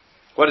good.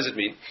 What does it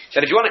mean?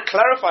 That if you want to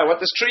clarify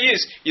what this tree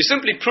is, you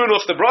simply prune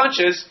off the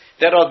branches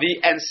that are the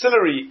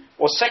ancillary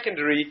or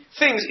secondary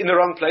things in the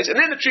wrong place, and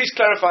then the tree is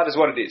clarified as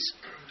what it is.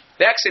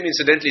 The axiom,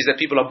 incidentally, is that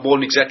people are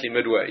born exactly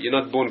midway. You're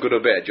not born good or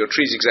bad. Your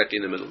tree is exactly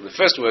in the middle. The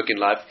first work in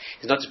life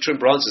is not to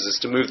trim branches,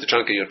 it's to move the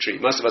trunk of your tree.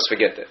 Most of us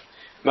forget that.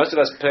 Most of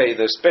us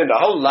spend our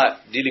whole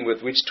life dealing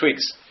with which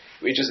twigs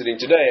we're interested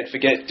in today and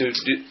forget to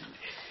do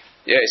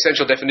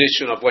essential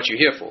definition of what you're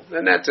here for.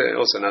 And that's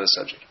also another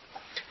subject.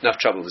 Enough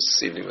trouble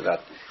this evening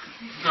without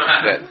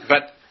that.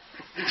 But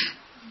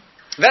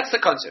that's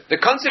the concept.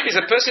 The concept is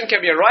a person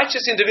can be a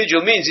righteous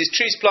individual, means his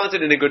tree is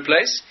planted in a good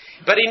place,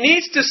 but he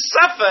needs to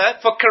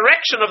suffer for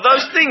correction of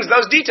those things,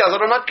 those details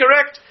that are not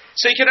correct.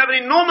 So he can have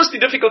an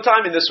enormously difficult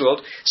time in this world,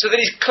 so that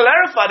he's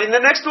clarified in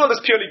the next world as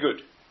purely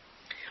good.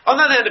 On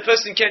the other hand, a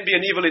person can be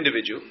an evil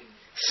individual,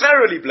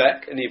 thoroughly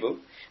black and evil,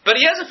 but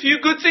he has a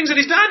few good things that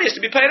he's done. He has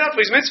to be paid out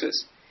for his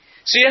mitzvahs.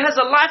 So he has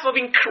a life of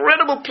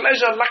incredible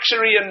pleasure,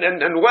 luxury, and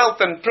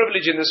wealth and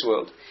privilege in this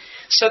world,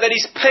 so that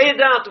he's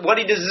paid out what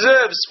he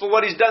deserves for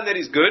what he's done that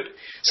is good,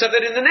 so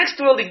that in the next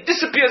world he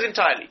disappears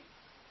entirely,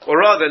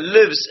 or rather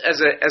lives as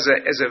an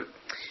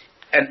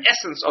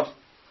essence of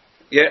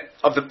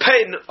the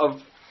pain of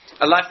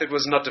a life that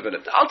was not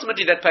developed.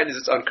 Ultimately, that pain is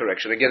its own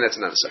correction. Again, that's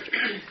another subject.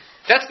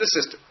 That's the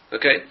system.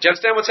 Okay? Do you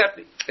understand what's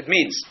happening? It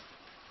means,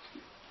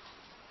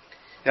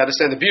 you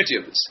understand the beauty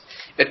of this.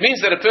 It means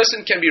that a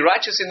person can be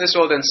righteous in this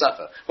world and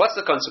suffer. What's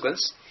the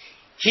consequence?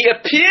 He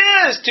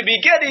appears to be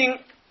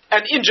getting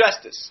an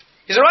injustice.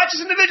 He's a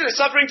righteous individual, he's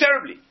suffering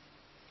terribly.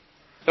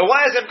 The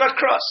wires have got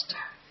crossed.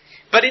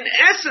 But in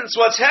essence,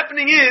 what's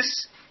happening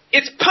is,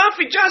 it's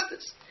perfect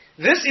justice.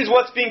 This is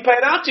what's being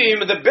paid out to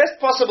him in the best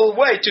possible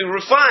way to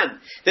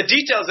refine the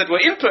details that were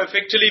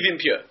imperfect to leave him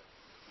pure.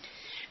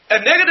 A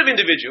negative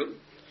individual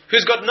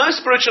who's got no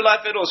spiritual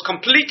life at all is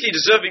completely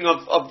deserving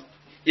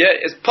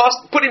has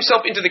put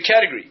himself into the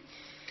category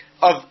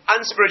of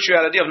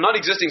unspirituality, of not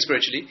existing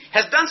spiritually,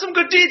 has done some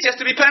good deeds, he has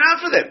to be paid out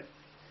for them.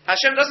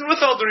 Hashem doesn't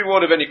withhold the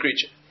reward of any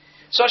creature.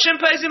 So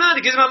Hashem pays him out,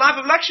 he gives him a life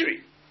of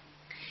luxury.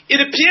 It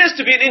appears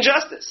to be an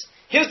injustice.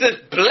 Here's this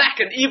black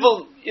and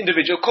evil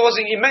individual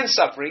causing immense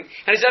suffering,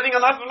 and he's having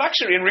a life of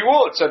luxury and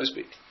reward, so to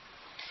speak.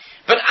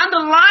 But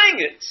underlying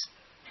it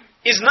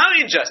is no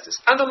injustice.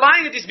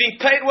 Underlying it is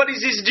being paid what is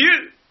his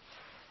due,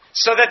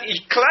 so that he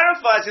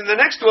clarifies in the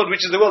next world,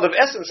 which is the world of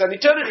essence and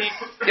eternity.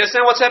 You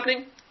understand what's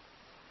happening?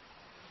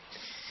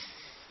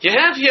 You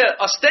have here,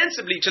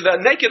 ostensibly, to the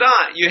naked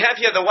eye, you have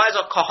here the wires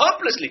are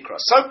hopelessly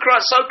crossed. So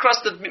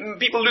crossed that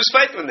people lose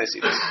faith when they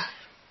see this.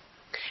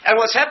 And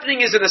what's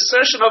happening is an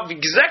assertion of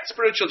exact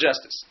spiritual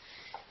justice.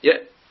 Yeah.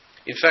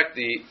 In fact,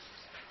 right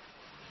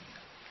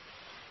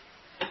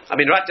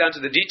down to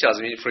the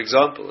details. For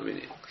example,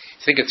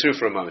 Think it through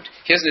for a moment.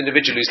 Here's an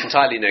individual who's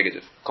entirely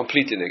negative,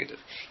 completely negative.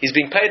 He's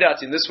being paid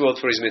out in this world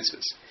for his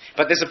mitzvahs.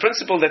 But there's a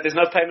principle that there's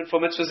no payment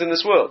for mitzvahs in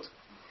this world.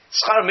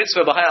 Schar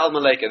mitzvah b'hai al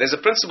malaika. There's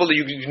a principle that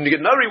you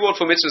get no reward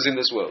for mitzvahs in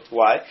this world.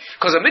 Why?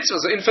 Because a mitzvah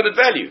is of infinite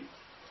value.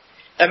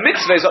 A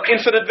mitzvah is of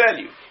infinite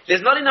value.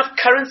 There's not enough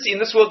currency in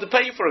this world to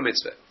pay you for a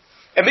mitzvah.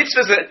 A mitzvah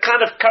is a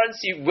kind of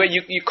currency where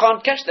you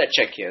can't cash that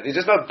check here. There's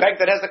just no bank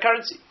that has the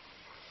currency.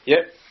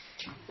 Yeah?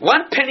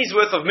 1 penny's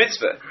worth of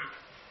mitzvah,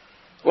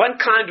 one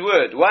kind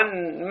word,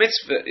 one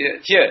mitzvah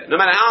here, no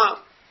matter how,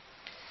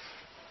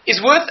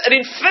 is worth an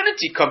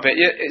infinity compared,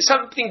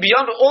 something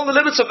beyond all the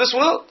limits of this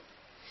world.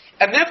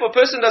 And therefore, a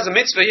person does a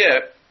mitzvah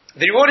here,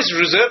 the reward is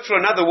reserved for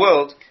another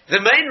world. The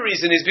main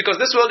reason is because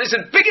this world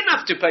isn't big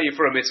enough to pay you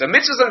for a mitzvah.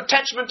 Mitzvah is an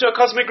attachment to a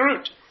cosmic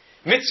root.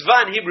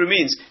 Mitzvah in Hebrew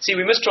means, see,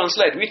 we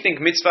mistranslate. We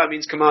think mitzvah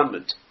means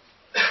commandment.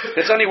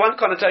 That's only one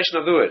connotation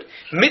of the word.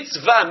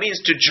 Mitzvah means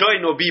to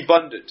join or be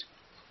bonded.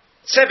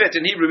 Tzevet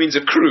in Hebrew means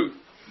a crew.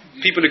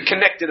 People who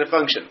connect in a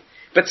function.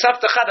 But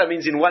Tzavtachada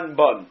means in one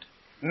bond.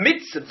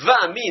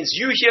 Mitzvah means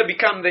you here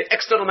become the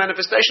external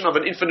manifestation of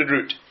an infinite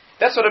root.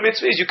 That's what a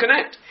mitzvah is, you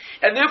connect.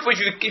 And therefore,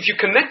 if you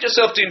connect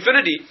yourself to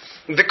infinity,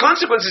 the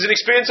consequence is an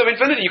experience of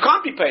infinity. You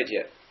can't be paid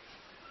here.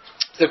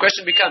 So the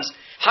question becomes,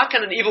 how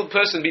can an evil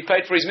person be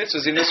paid for his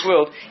mitzvahs in this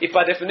world if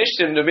by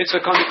definition the mitzvah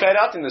can't be paid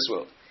out in this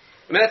world?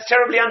 I mean, that's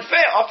terribly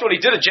unfair. After all,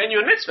 he did a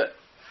genuine mitzvah.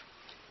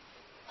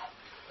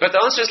 But the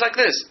answer is like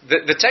this.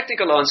 The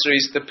technical answer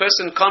is the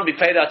person can't be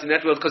paid out in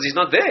that world because he's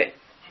not there.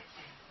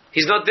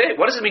 He's not there.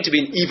 What does it mean to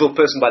be an evil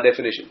person by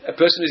definition? A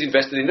person who's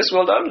invested in this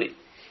world only.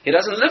 He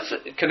doesn't live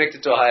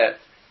connected to a higher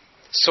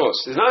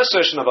source. There's no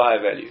assertion of a higher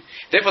value.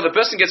 Therefore, the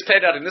person gets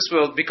paid out in this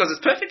world because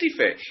it's perfectly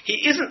fair.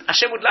 He isn't.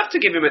 Hashem would love to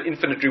give him an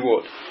infinite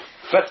reward.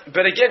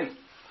 But again,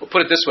 we'll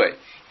put it this way.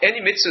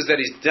 Any mitzvahs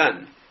that he's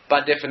done,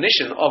 by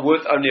definition, are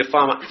worth only a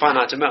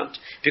finite amount.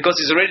 Because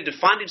he's already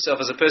defined himself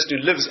as a person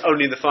who lives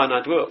only in the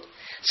finite world.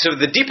 So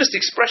the deepest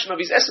expression of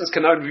his essence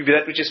can only be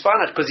that which is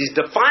finite, because he's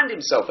defined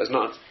himself as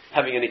not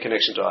having any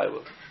connection to a higher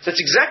world. So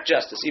it's exact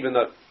justice, even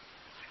though...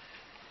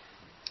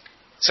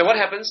 So what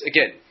happens?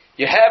 Again,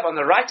 you have on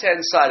the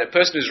right-hand side a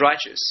person who's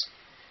righteous,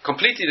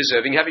 completely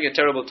deserving, having a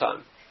terrible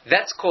time.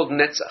 That's called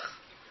Netzach.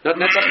 Not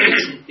Netzach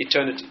means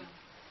eternity.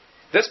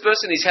 This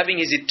person is having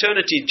his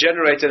eternity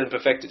generated and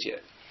perfected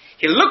here.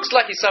 He looks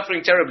like he's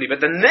suffering terribly,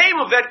 but the name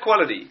of that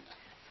quality,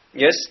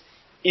 yes,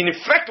 in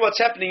fact what's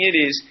happening it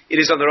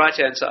is on the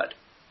right-hand side.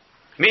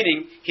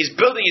 Meaning, he's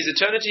building his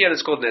eternity and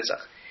it's called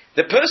Netzach.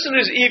 The person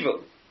who's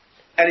evil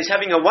and is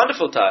having a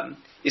wonderful time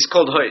is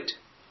called Hod.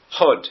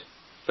 Hod.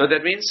 You know what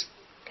that means?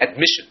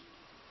 Admission.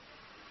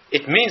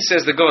 It means,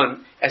 says the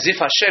Gaon, as if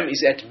Hashem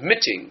is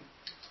admitting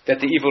that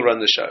the evil run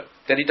the show.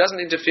 That he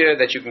doesn't interfere,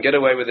 that you can get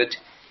away with it.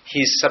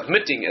 He's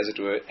submitting, as it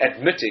were,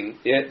 admitting.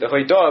 Yeah? The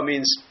Hoidah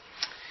means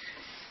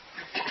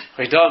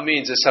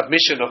a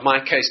submission of my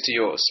case to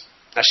yours.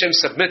 Hashem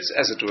submits,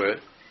 as it were.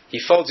 He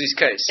folds his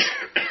case.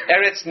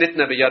 Eretz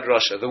nitna b'yad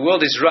rasha. The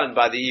world is run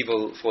by the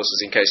evil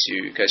forces, in case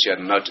you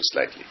hadn't noticed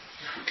lately.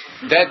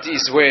 That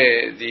is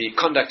where the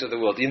conduct of the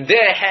world, in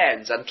their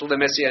hands, until the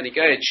Messianic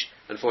age,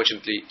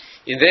 unfortunately,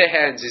 in their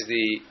hands is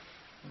the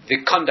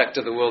conduct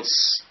of the world's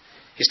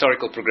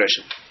historical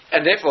progression.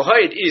 And therefore,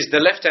 Hod is the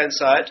left-hand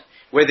side,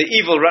 where the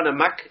evil run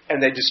amok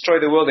and they destroy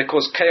the world, they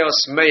cause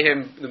chaos,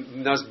 mayhem,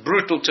 in those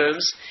brutal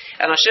terms,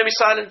 and Hashem is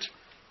silent.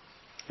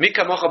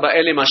 Mika mocha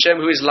ba'elim Hashem,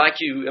 who is like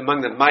you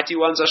among the mighty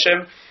ones,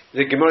 Hashem.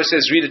 The Gemara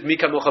says, read it,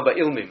 Mika mocha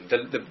ba'ilmim,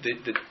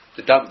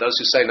 the dumb, those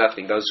who say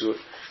nothing, those who are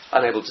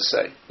unable to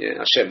say. Yeah,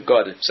 Hashem,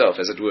 God himself,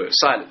 as it were,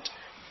 silent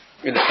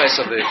in the face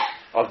of the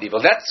evil.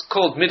 That's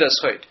called Midas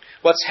Hod.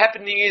 What's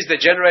happening is they're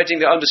generating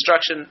their own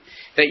destruction,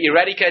 they're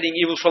eradicating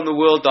evil from the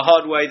world, the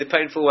hard way, the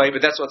painful way,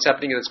 but that's what's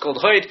happening, and it's called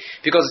Hod,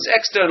 because it's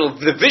external.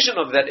 The vision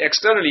of that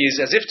externally is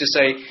as if to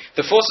say,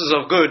 the forces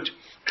of good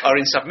are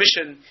in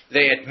submission,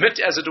 they admit,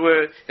 as it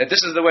were, that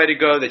this is the way to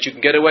go, that you can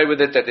get away with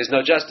it, that there's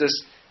no justice.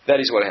 That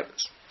is what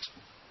happens.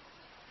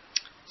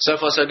 So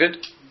far, so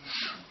good?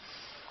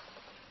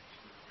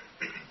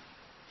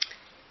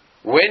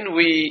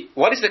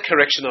 What is the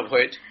correction of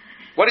Hod?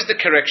 What is the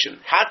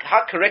correction?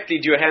 How correctly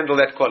do you handle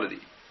that quality?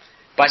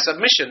 By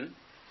submission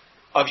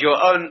of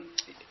your own...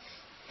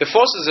 The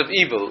forces of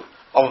evil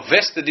are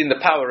vested in the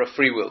power of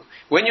free will.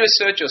 When you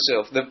assert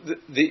yourself,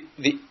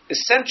 the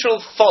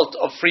essential fault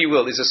of free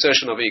will is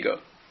assertion of ego.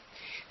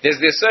 There's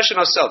the assertion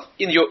of self.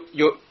 In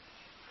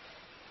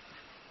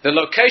the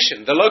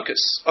location, the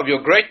locus of your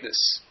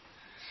greatness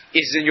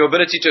is in your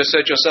ability to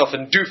assert yourself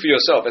and do for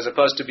yourself as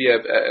opposed to be a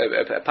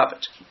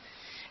puppet.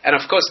 And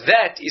of course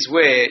that is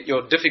where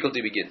your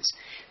difficulty begins.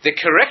 The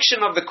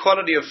correction of the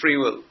quality of free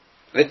will,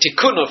 the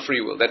tikkun of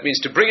free will, that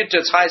means to bring it to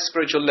its highest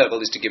spiritual level,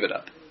 is to give it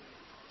up.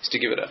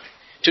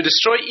 To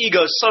destroy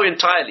ego so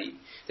entirely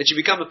that you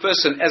become a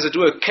person, as it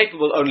were,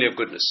 capable only of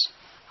goodness.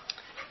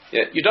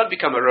 Yeah, you don't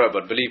become a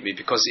robot, believe me,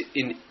 because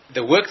in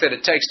the work that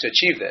it takes to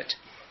achieve that,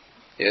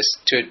 yes,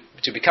 to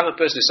become a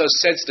person who's so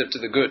sensitive to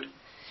the good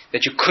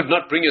that you could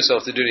not bring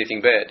yourself to do anything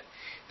bad,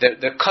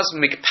 the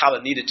cosmic power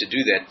needed to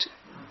do that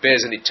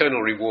bears an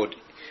eternal reward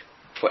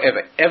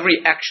forever.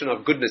 Every action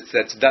of goodness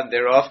that's done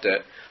thereafter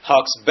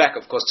harks back,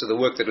 of course, to the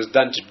work that was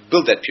done to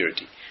build that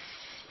purity.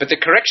 But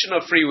the correction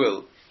of free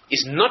will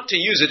is not to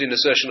use it in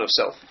assertion of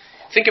self.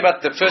 Think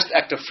about the first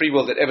act of free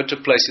will that ever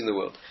took place in the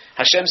world.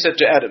 Hashem said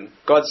to Adam,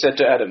 God said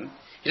to Adam,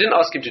 He didn't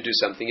ask him to do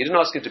something, He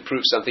didn't ask him to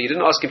prove something, He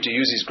didn't ask him to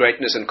use his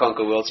greatness and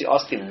conquer worlds, He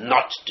asked him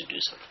not to do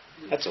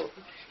something. That's all.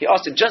 He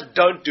asked him, just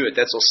don't do it,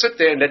 that's all. Sit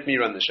there and let me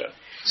run the show.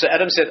 So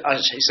Adam said,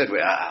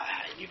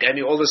 you gave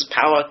me all this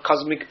power,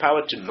 cosmic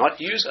power to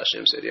not use?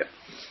 Hashem said, yeah.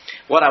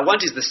 What I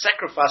want is the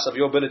sacrifice of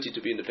your ability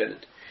to be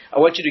independent. I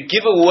want you to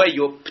give away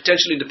your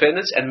potential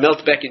independence and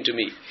melt back into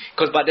me.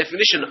 Because by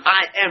definition,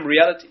 I am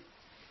reality.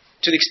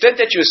 To the extent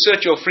that you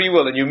assert your free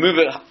will and you move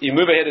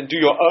ahead and do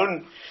your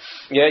own,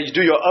 you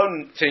do your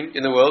own thing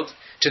in the world,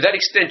 to that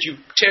extent you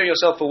tear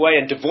yourself away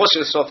and divorce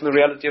yourself from the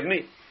reality of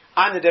me.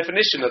 I'm the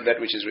definition of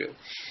that which is real.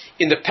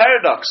 In the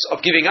paradox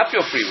of giving up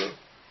your free will,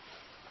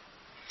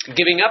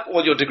 giving up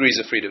all your degrees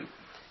of freedom,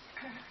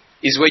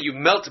 is where you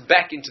melt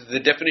back into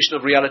the definition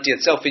of reality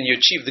itself and you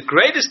achieve the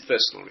greatest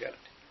personal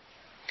reality.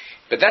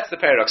 But that's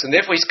the paradox. And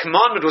therefore his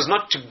commandment was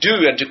not to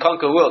do and to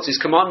conquer worlds. His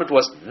commandment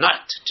was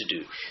not to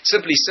do.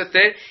 Simply sit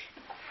there.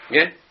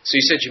 Yeah? So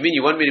he said, you mean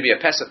you want me to be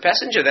a passive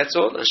passenger? That's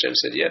all? Hashem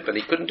said, yeah, but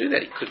he couldn't do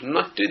that. He could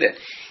not do that.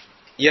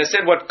 You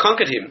understand what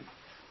conquered him?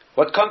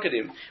 What conquered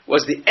him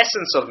was the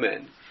essence of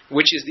man,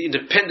 which is the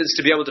independence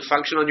to be able to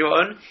function on your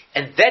own.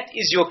 And that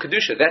is your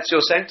Kedusha. That's your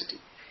sanctity.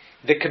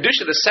 The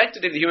Kedusha, the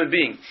sanctity of the human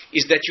being,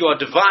 is that you are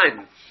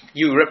divine.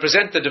 You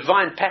represent the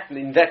divine pattern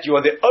in that you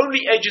are the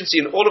only agency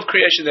in all of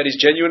creation that is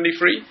genuinely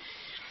free.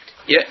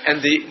 Yeah,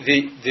 and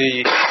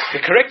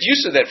the correct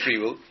use of that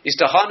free will is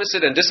to harness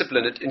it and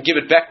discipline it and give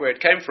it back where it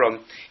came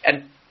from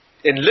and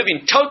live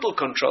in total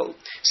control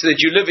so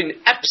that you live in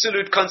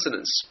absolute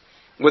consonance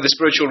with the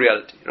spiritual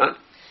reality. Right?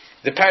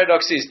 The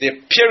paradox is the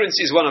appearance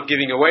is one of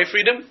giving away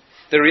freedom.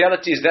 The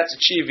reality is that's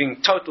achieving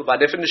total, by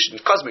definition,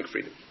 cosmic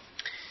freedom.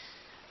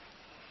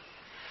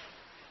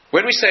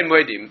 When we say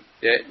moedim,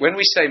 when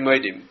we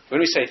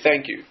say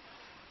thank you,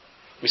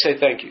 we say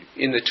thank you.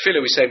 In the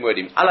tefillah we say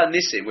moedim. Ala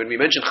nisim, when we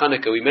mention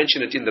Chanukah, we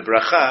mention it in the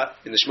bracha,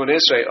 in the Shmoneh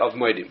Esrei of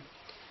moedim.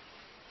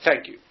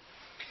 Thank you.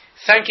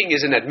 Thanking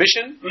is an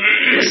admission,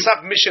 a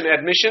submission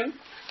admission,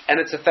 and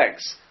it's a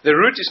thanks. The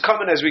root is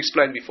common as we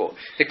explained before.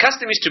 The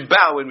custom is to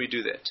bow when we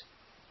do that.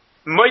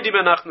 Moedim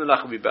anachnu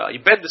lach, we bow. You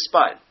bend the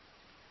spine.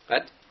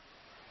 Right?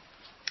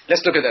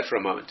 Let's look at that for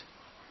a moment.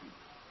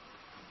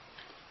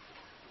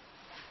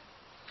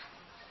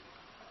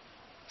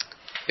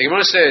 The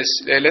Gemara says,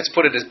 let's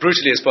put it as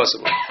brutally as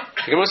possible.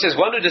 The Gemara says,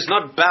 one who does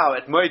not bow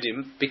at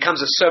Moedim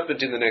becomes a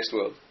serpent in the next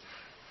world.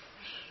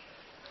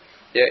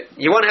 Yeah,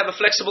 you want to have a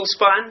flexible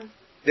spine?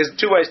 There's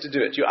two ways to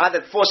do it. You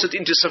either force it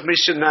into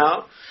submission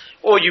now,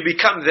 or you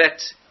become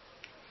that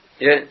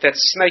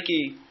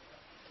snaky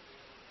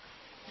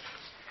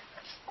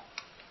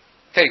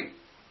thing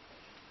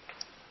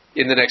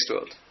in the next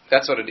world.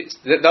 That's what it is.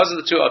 Those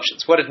are the two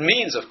options. What it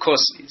means, of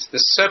course, is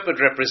the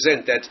serpent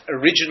represents that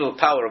original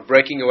power of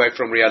breaking away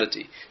from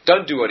reality.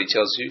 Don't do what he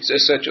tells you, so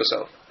assert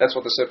yourself. That's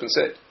what the serpent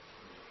said.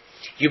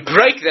 You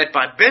break that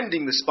by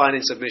bending the spine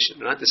in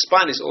submission. Right? The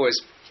spine is always...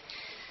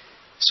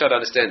 Let's try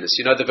to understand this.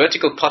 The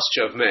vertical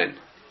posture of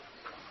man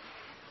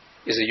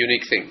is a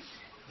unique thing.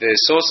 The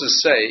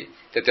sources say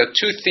that there are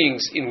two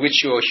things in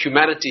which your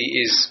humanity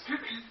is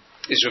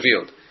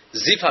revealed.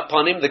 Zif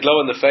hapanim, the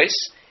glow on the face,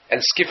 and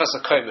skifas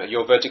hakoma,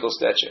 your vertical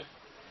stature.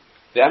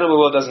 The animal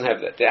world doesn't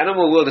have that. The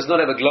animal world does not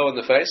have a glow on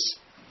the face.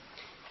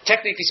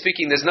 Technically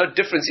speaking, there's no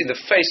difference in the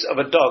face of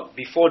a dog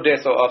before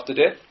death or after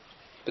death,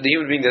 but the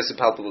human being, there's a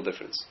palpable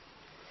difference.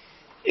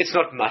 It's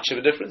not much of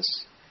a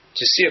difference.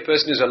 To see a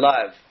person who's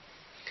alive,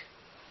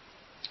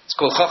 it's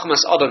called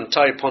Chochmas Adam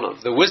Tari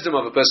Ponav. The wisdom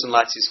of a person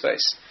lights his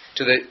face.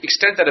 To the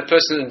extent that a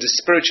person is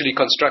spiritually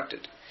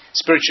constructed,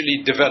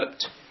 spiritually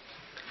developed,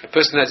 a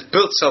person has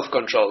built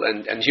self-control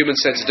and human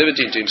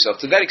sensitivity into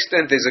himself. To that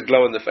extent, there's a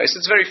glow on the face.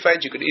 It's very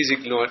faint, you could easily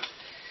ignore it.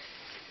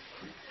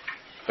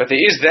 But there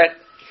is that,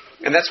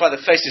 and that's why the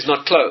face is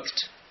not clothed.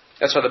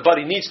 That's why the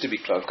body needs to be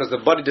clothed, because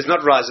the body does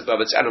not rise above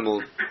its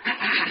animal,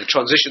 the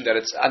transition that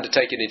it's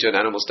undertaken into an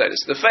animal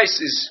status. The face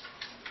is...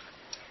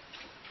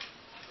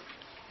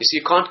 You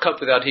see, you can't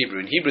cope without Hebrew.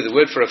 In Hebrew, the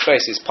word for a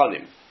face is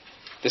panim.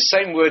 The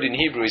same word in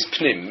Hebrew is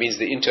pnim, means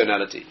the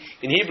internality.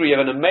 In Hebrew, you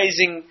have an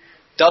amazing...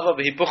 Dava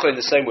v'hipucha in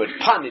the same word.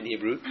 Pan in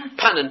Hebrew,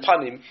 pan and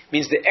panim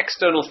means the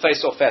external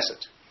face or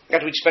facet,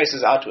 that which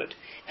faces outward.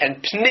 And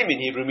pnim in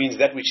Hebrew means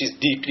that which is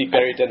deeply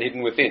buried and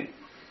hidden within.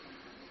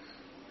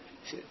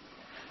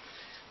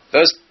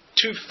 Those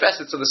two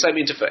facets are the same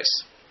interface.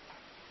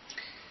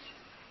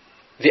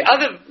 The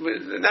other,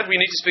 that we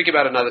need to speak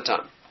about another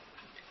time.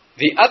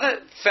 The other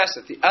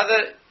facet, the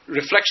other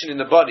reflection in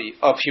the body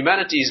of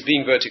humanity is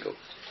being vertical.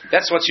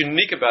 That's what's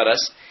unique about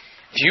us.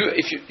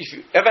 If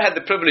you ever had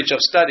the privilege of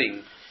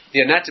studying the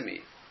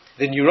anatomy,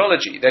 the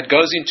neurology that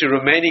goes into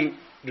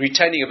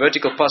retaining a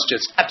vertical posture,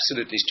 it's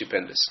absolutely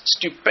stupendous.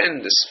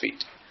 Stupendous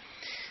feat.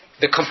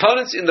 The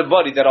components in the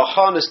body that are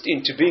harnessed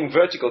into being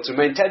vertical, to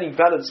maintaining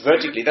balance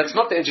vertically, that's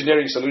not the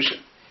engineering solution.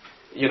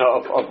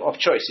 of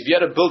choice. If you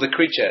had to build a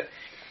creature,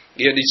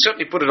 you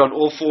certainly put it on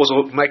all fours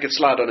or make it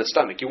slide on its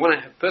stomach. You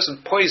want a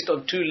person poised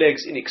on two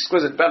legs in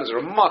exquisite balance, a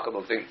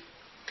remarkable thing.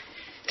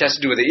 It has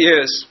to do with the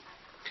ears.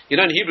 In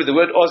Hebrew, the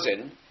word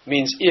ozen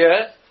means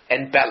ear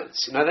and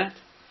balance. You know that?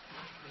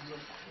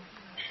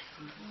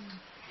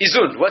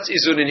 Izun. What's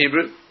izun in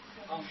Hebrew?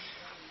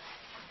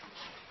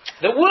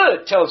 The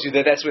word tells you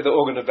that that's where the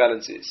organ of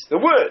balance is. The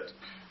word.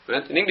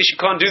 Right? In English, you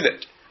can't do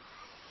that.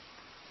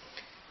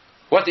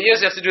 What the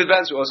ears have to do with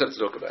balance, we also have to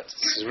talk about.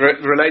 It's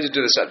related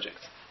to the subject.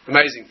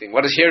 Amazing thing.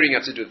 What does hearing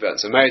have to do with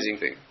balance? Amazing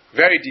thing.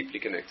 Very deeply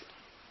connected.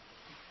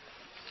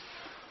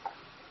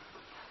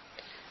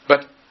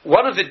 But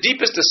one of the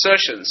deepest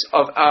assertions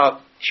of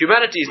our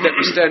humanity is that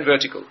we stand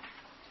vertical.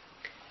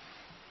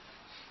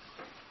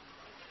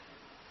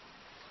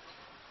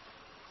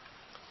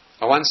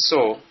 I once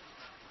saw, I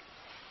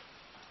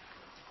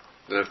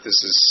don't know if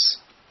this is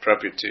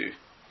appropriate to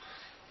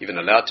even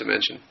allowed to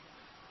mention.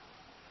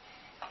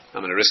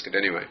 I'm going to risk it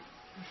anyway.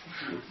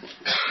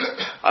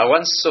 I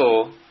once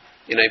saw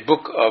in a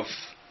book of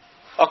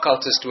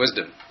occultist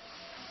wisdom,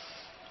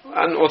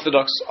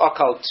 unorthodox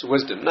occult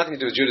wisdom, nothing to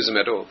do with Judaism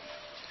at all,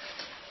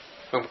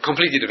 from a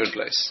completely different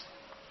place.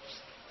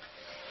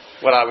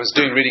 What I was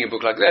doing reading a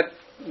book like that,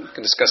 we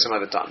can discuss some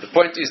other time. The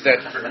point is that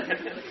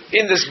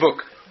in this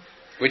book,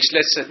 which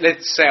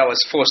let's say I was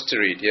forced to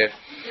read,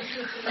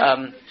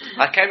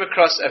 I came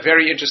across a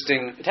very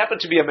interesting, it happened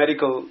to be a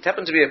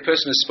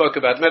person who spoke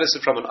about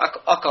medicine from an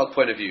occult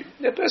point of view.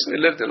 A person who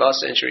lived in the last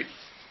century.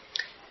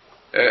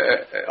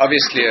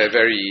 Obviously a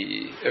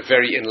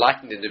very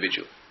enlightened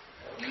individual.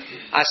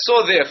 I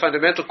saw there a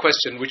fundamental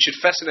question which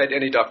should fascinate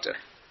any doctor.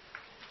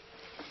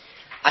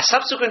 I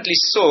subsequently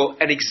saw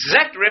an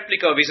exact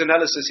replica of his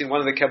analysis in one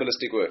of the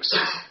Kabbalistic works.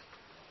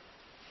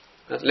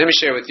 Let me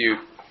share with you.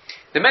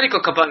 The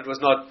medical component was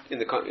not in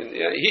the...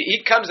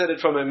 he comes at it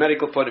from a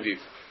medical point of view.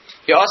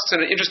 He asks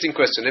an interesting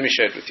question. Let me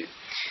share it with you.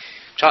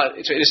 Try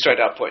to illustrate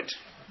our point.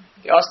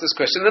 He asks this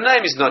question. The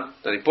name is not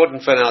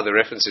important for now. The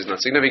reference is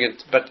not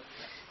significant. But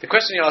the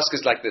question he asks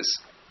is like this.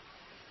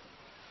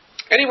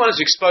 Anyone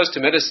who's exposed to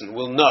medicine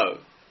will know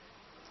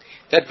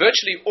that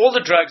virtually all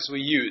the drugs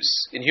we use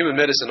in human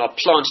medicine are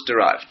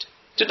plant-derived.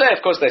 Today,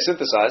 of course, they're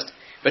synthesized.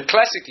 But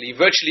classically,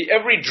 virtually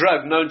every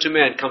drug known to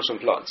man comes from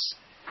plants.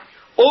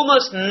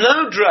 Almost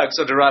no drugs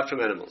are derived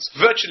from animals.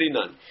 Virtually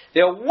none.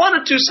 There are one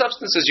or two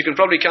substances, you can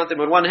probably count them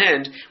on one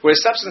hand, where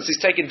a substance is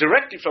taken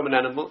directly from an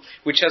animal,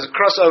 which has a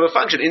crossover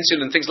function,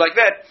 insulin, things like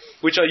that,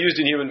 which are used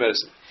in human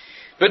medicine.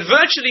 But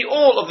virtually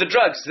all of the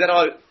drugs that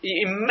are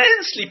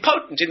immensely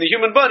potent in the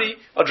human body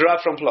are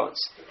derived from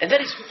plants. And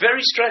that is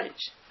very strange.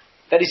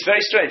 That is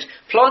very strange.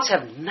 Plants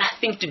have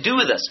nothing to do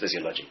with us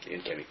physiologically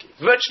and chemically.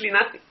 Virtually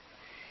nothing.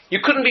 You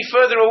couldn't be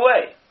further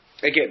away.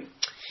 Again,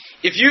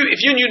 if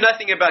you knew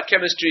nothing about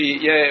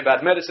chemistry,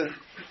 about medicine,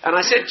 and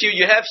I said to you,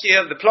 you have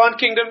here the plant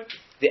kingdom,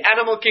 the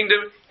animal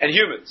kingdom, and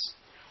humans.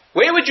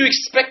 Where would you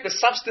expect the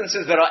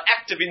substances that are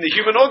active in the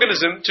human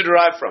organism to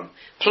derive from?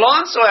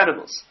 Plants or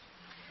animals?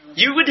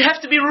 You would have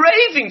to be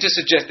raving to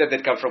suggest that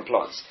they come from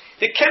plants.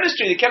 The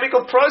chemistry, the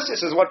chemical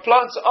processes, what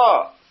plants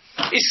are,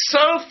 is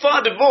so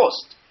far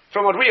divorced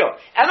from what we are.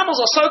 Animals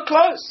are so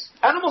close.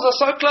 Animals are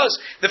so close.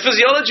 The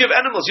physiology of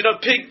animals,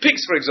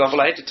 pigs, for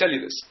example, I hate to tell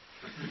you this.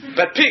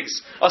 But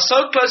pigs are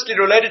so closely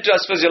related to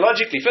us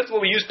physiologically. First of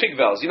all, we use pig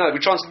valves. We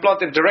transplant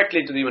them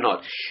directly into the human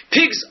heart.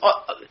 Pigs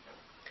are...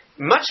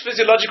 Much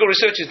physiological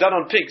research is done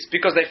on pigs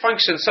because they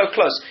function so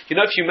close.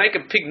 If you make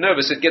a pig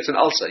nervous, it gets an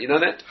ulcer. You know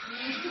that?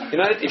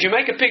 If you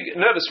make a pig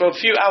nervous for a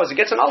few hours, it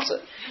gets an ulcer.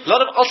 A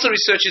lot of ulcer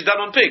research is done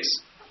on pigs.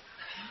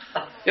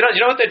 You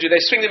know what they do? They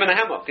swing them in a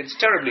hammock. It's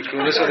terribly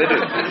cruel. That's what they do.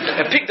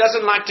 A pig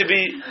doesn't like to be...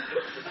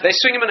 They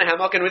swing them in a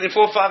hammock and within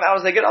 4 or 5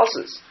 hours they get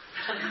ulcers.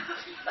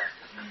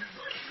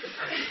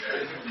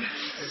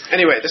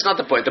 Anyway, that's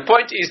not the point. The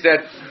point is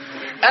that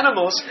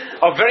animals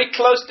are very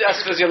close to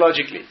us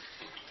physiologically.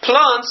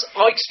 Plants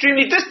are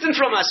extremely distant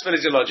from us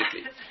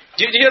physiologically.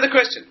 Do you hear the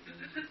question?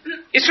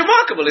 It's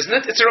remarkable, isn't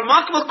it? It's a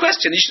remarkable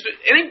question.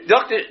 Any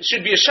doctor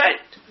should be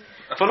ashamed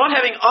for not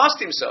having asked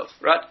himself,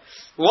 right?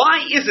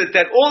 Why is it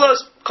that all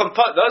those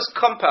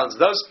compounds,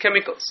 those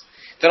chemicals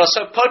that are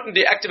so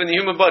potently active in the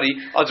human body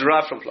are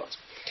derived from plants?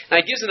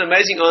 Now, he gives an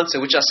amazing answer,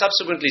 which I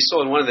subsequently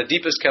saw in one of the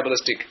deepest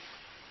Kabbalistic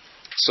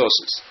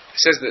sources. It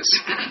says this.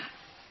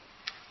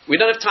 We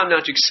don't have time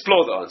now to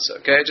explore the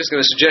answer, okay? I'm just going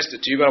to suggest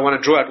it to you, but I want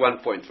to draw out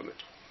one point from it.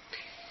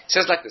 It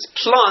says like this.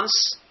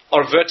 Plants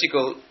are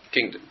vertical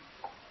kingdom.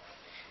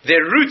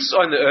 Their roots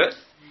are in the earth,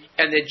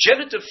 and their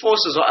generative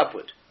forces are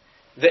upward.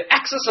 The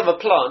axis of a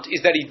plant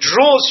is that it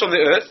draws from the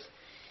earth,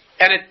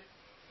 and it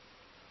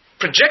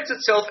projects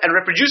itself and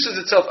reproduces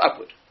itself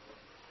upward.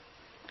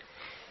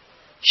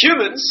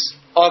 Humans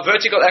are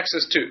vertical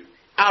axis too.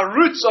 Our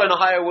roots are in a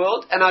higher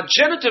world, and our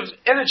generative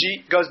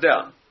energy goes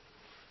down.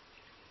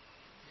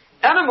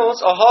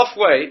 Animals are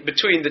halfway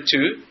between the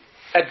two,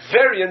 at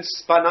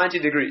variance by 90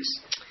 degrees.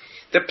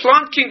 The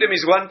plant kingdom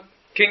is one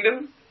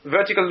kingdom,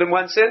 vertical in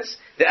one sense.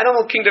 The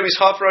animal kingdom is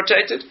half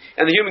rotated,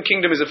 and the human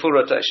kingdom is a full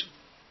rotation.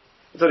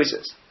 That's what he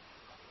says.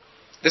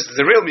 This is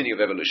the real meaning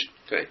of evolution,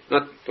 okay?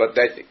 Not what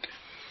they think.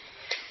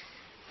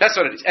 That's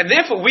what it is. And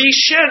therefore we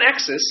share an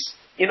axis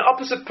in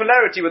opposite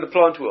polarity with the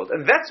plant world.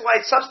 And that's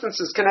why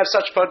substances can have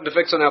such potent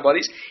effects on our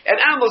bodies, and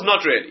animals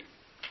not really.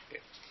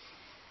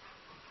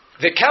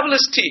 The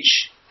Kabbalists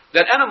teach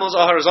that animals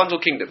are horizontal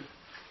kingdom.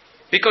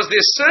 Because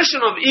the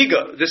assertion of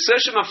ego, the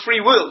assertion of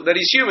free will that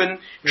is human,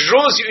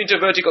 draws you into a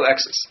vertical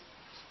axis.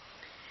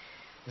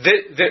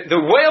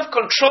 The way of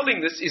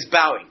controlling this is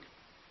bowing.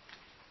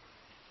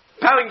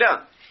 Bowing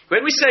down.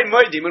 When we say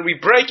moedim, when we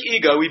break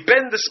ego, we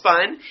bend the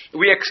spine,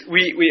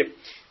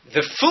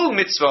 the full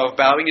mitzvah of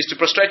bowing is to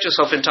prostrate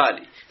yourself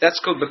entirely. That's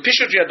called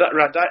b'pishut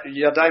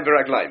yadayim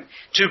v'raglayim.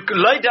 To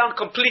lay down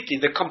completely,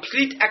 the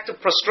complete act of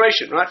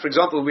prostration, right? For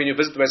example, when you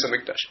visit the Beis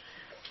HaMikdash.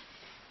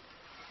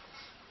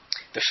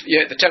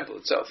 The temple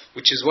itself,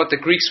 which is what the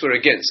Greeks were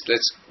against.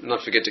 Let's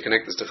not forget to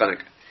connect this to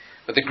Hanukkah.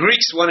 But the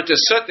Greeks wanted to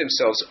assert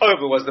themselves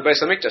over was the Beis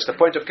HaMikdash, the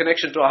point of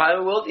connection to a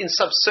higher world in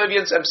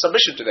subservience and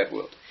submission to that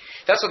world.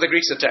 That's what the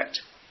Greeks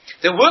attacked.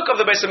 The work of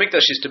the Beis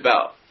HaMikdash is to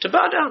bow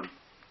down,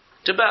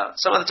 to bow.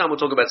 Some other time we'll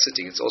talk about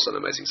sitting. It's also an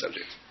amazing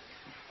subject.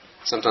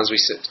 Sometimes we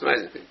sit,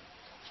 amazing thing.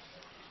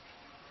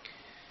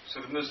 So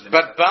the Muslims,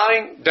 but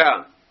bowing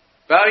down.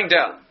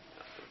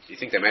 You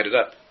think they made it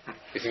up?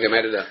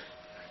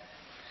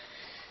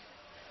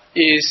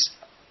 Is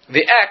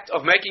the act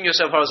of making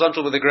yourself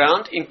horizontal with the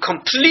ground in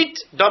complete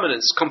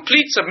dominance,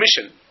 complete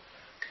submission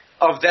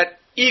of that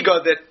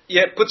ego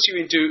that puts you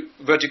into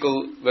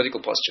vertical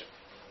posture.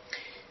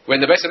 When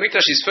the Beis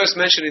HaMikdash is first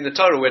mentioned in the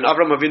Torah, when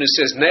Avraham Avinu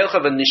says,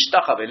 Neilcha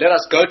v'nishtachave, let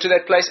us go to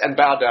that place and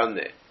bow down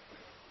there.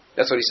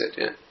 That's what he said,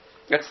 yeah.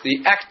 That's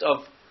the act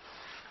of,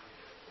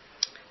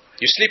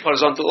 you sleep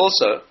horizontal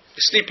also,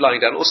 you sleep lying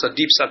down, also a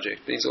deep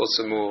subject, needs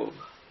also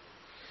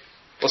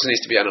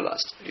needs to be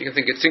analyzed. You can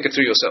think it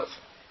through yourself.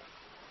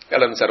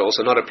 Elements that are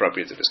also not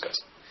appropriate to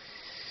discuss.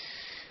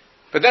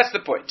 But that's the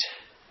point.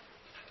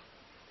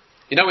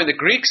 You know, when the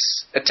Greeks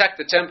attacked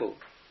the temple,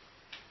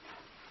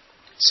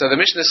 so the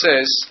Mishnah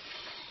says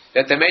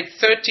that they made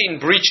 13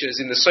 breaches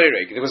in the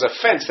Soireg. There was a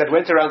fence that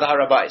went around the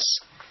Harabais.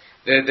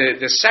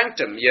 The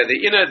sanctum,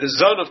 the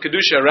zone of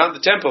Kedusha around the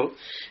temple,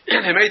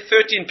 they made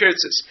 13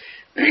 pierces.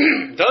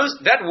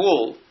 That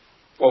wall,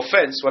 or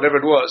fence, whatever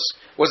it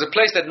was a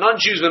place that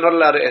non-Jews were not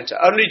allowed to enter.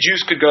 Only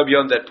Jews could go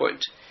beyond that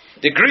point.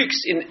 The Greeks,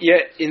 in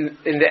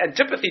their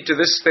antipathy to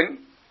this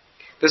thing,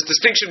 this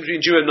distinction between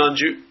Jew and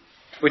non-Jew,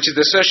 which is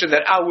the assertion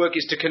that our work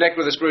is to connect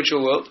with the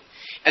spiritual world,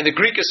 and the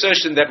Greek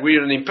assertion that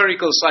we're an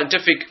empirical,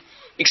 scientific,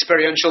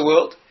 experiential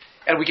world,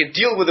 and we can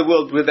deal with the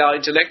world with our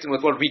intellect and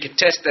with what we can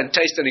test and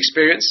taste and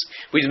experience.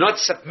 We do not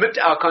submit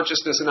our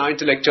consciousness and our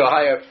intellect to a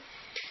higher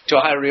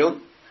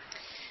realm.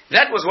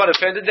 That was what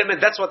offended them,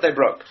 and that's what they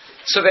broke.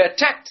 So they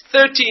attacked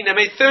 13, they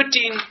made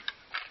 13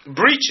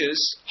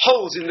 breaches,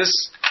 holes in this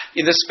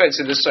fence,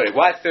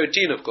 Why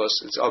 13, of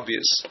course, it's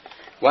obvious.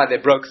 Why they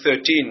broke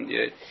 13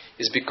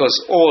 is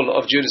because all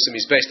of Judaism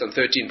is based on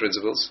 13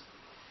 principles.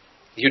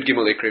 Yud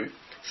Gimel Ikrim.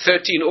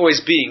 13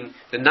 always being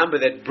the number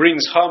that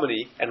brings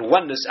harmony and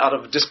oneness out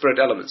of disparate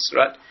elements,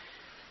 right?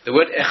 The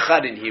word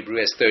Echad in Hebrew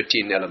has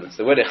 13 elements.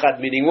 The word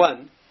Echad meaning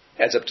one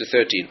adds up to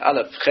 13.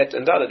 Aleph, Chet,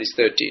 and Dalet is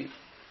 13.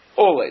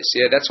 Always,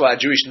 that's why our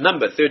Jewish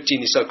number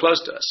 13 is so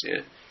close to us,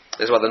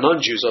 That's why the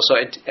non-Jews are so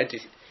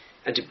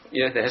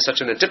they have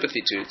such an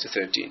antipathy to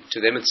 13. To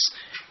them it's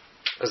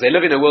because they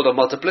live in a world of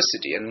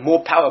multiplicity and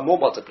more power, more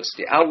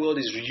multiplicity. Our world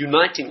is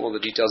uniting all the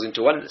details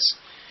into oneness.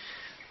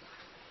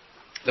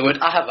 The word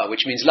ahava,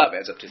 which means love,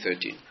 adds up to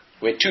 13.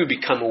 Where two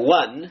become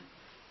one,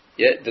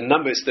 the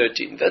number is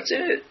 13. That's it.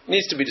 It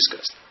needs to be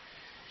discussed.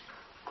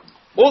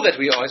 All that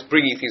we are is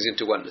bringing things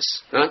into oneness,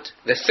 right?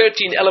 The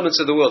 13 elements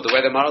of the world, the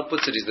way the Maharal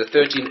puts it, is the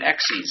 13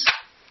 axes,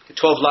 the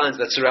 12 lines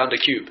that surround a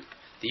cube.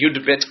 The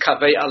Yud Bet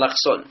Kavei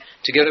Alachson,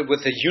 together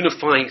with the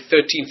unifying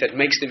 13th that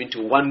makes them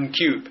into one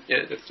cube,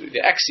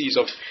 the axes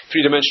of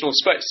three-dimensional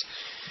space.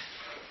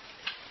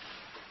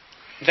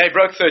 They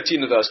broke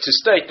 13 of those to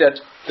state that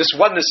this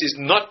oneness is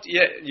not,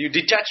 you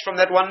detach from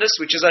that oneness,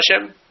 which is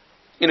Hashem,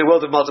 in a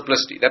world of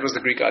multiplicity. That was the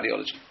Greek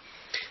ideology.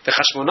 The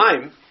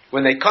Hashmonaim,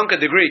 when they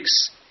conquered the Greeks,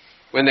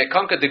 when they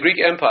conquered the Greek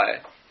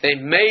Empire, they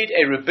made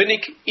a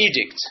rabbinic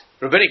edict,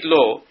 rabbinic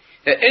law,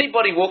 that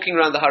anybody walking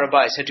around the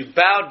Harabais had to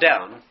bow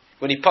down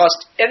when he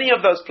passed any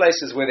of those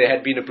places where there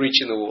had been a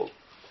breach in the wall.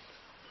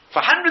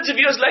 For hundreds of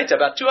years later,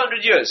 about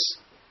 200 years,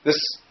 this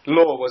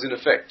law was in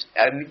effect,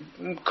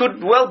 and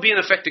could well be in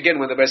effect again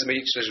when the Beis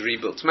HaMikdash was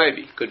rebuilt.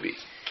 Maybe, could be.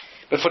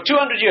 But for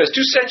 200 years,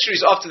 2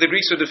 centuries after the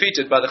Greeks were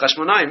defeated by the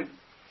Hashmonaim,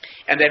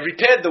 and they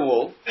repaired the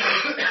wall,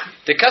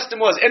 the custom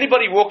was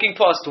anybody walking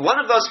past one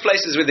of those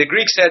places where the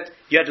Greeks said,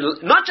 you had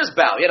to not just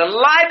bow, you had to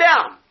lie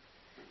down.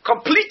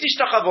 Complete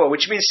ishtachavo,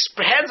 which means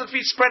hands and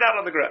feet spread out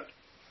on the ground.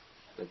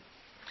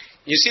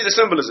 You see the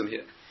symbolism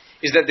here.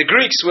 Is that the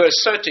Greeks were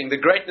asserting the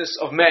greatness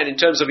of man in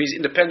terms of his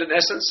independent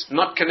essence,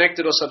 not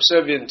connected or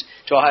subservient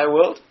to a higher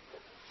world.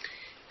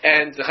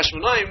 And the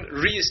Hashmonaim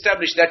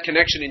re-established that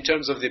connection in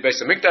terms of the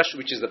Beis HaMikdash,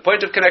 which is the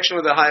point of connection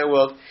with the higher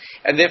world.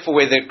 And therefore,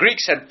 where the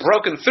Greeks had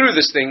broken through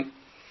this thing,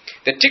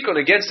 the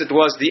tikkun against it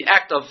was the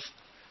act of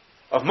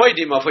of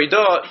Moedim, of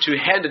Eidah, to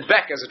hand it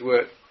back, as it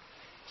were.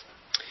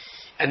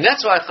 And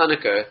that's why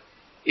Hanukkah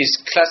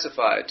is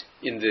classified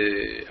in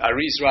the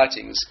Ari's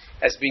writings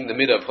as being the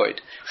mid of Hoid.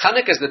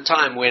 Hanukkah is the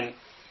time when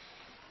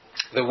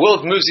the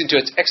world moves into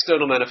its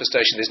external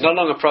manifestation. There's no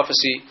longer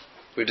prophecy.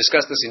 We've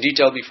discussed this in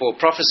detail before.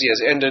 Prophecy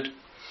has ended.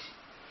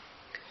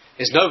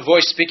 There's no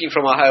voice speaking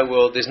from our higher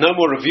world. There's no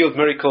more revealed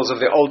miracles of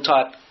the old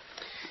type.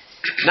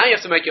 Now you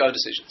have to make your own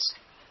decisions.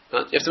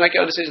 Right? You have to make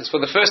your own decisions. For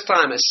the first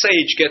time, a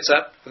sage gets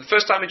up, for the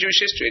first time in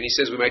Jewish history, and he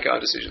says, we make our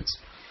own decisions.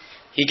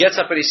 He gets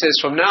up and he says,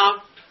 from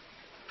now,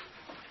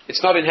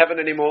 it's not in heaven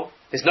anymore.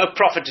 There's no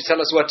prophet to tell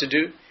us what to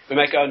do. We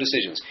make our own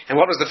decisions. And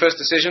what was the first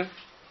decision?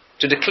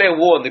 To declare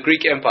war on the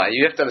Greek Empire.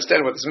 You have to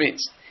understand what this means.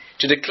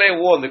 To declare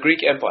war on the Greek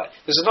Empire.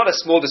 This is not a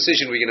small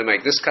decision we're going to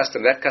make. This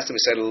custom, that custom, we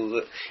say a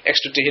little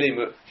extra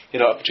tehillim,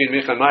 between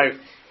Mincha and Ma'ariv.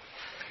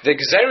 The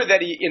Gezerah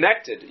that he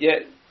enacted,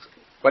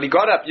 when he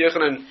got up,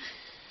 Yochanan,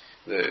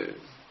 the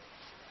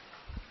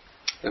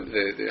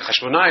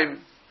Hashmonaim,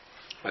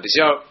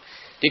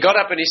 he got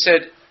up and he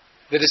said,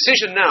 the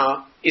decision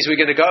now is we're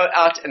going to go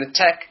out and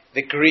attack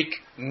the Greek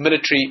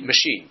military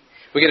machine.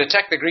 We're going to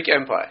attack the Greek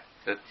Empire.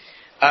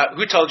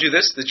 Who told you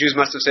this? The Jews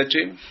must have said to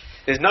him.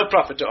 There's no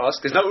prophet to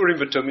ask. There's no Urim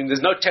v'Tumim.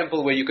 There's no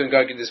temple where you can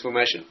go get this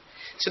formation.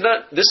 So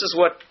no, this is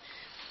what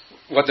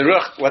the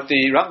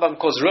Rambam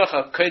calls Ruach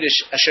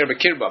HaKodesh Asher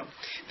B'Kirbam,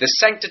 the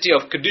sanctity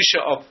of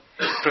Kedusha, of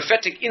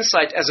prophetic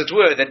insight, as it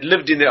were, that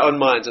lived in their own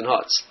minds and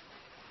hearts.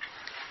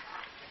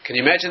 Can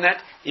you imagine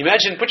that?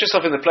 Imagine, put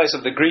yourself in the place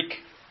of the Greek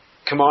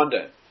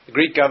commander, the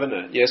Greek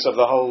governor, of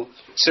the whole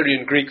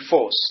Syrian Greek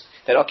force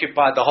that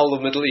occupied the whole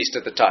of Middle East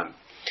at the time.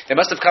 They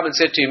must have come and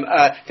said to him,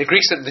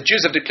 the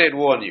Jews have declared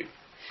war on you.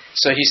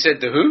 So he said,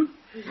 the who?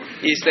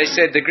 They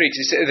said the Greeks.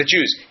 He said the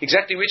Jews.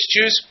 Exactly which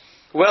Jews?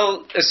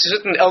 Well, a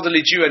certain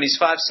elderly Jew and his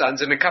 5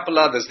 sons and a couple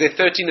others. There are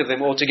 13 of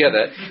them all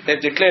together.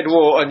 They've declared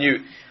war on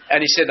you.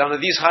 And he said, are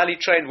these highly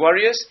trained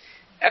warriors?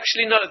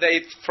 Actually, no.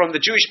 They're from the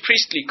Jewish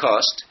priestly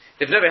caste.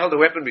 They've never held a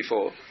weapon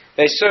before.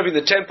 They serve in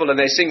the temple and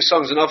they sing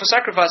songs and offer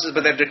sacrifices,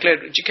 but they've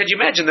declared. Can you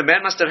imagine? The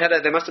man must have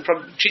they must have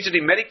probably treated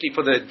him medically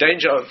for the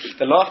danger of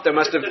the laughter.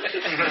 Must have. Do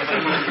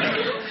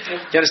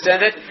you understand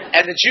that?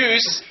 And the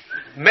Jews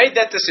made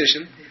that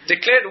decision,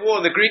 declared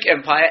war on the Greek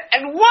Empire,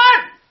 and won!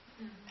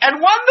 And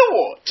won the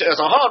war. It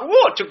was a hard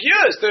war. It took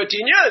years, 13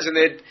 years, and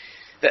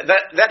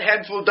that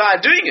handful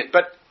died doing it.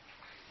 But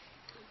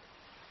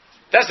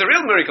that's the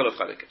real miracle of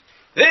Hanukkah.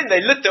 Then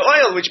they lit the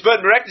oil which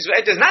burned miraculously.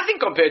 There's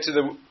nothing compared to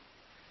the.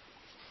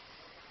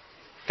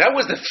 That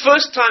was the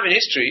first time in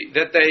history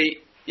that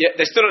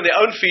they stood on their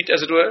own feet,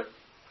 as it were,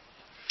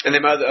 and they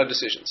made their own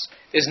decisions.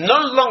 There's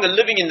no longer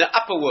living in the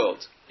upper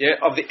world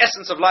of the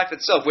essence of life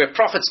itself, where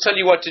prophets tell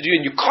you what to do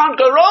and you can't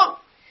go wrong.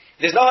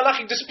 There's no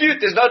halachic dispute.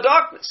 There's no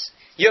darkness.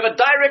 You have a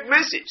direct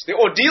message. The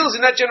ordeals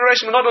in that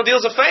generation were not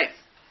ordeals of faith.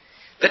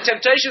 The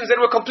temptations then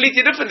were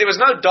completely different. There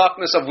was no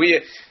darkness of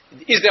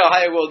is there a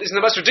higher world? Isn't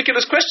the most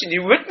ridiculous question.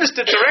 You witnessed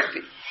it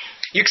directly.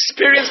 You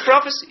experienced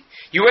prophecy.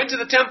 You went to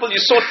the temple, you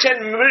saw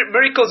 10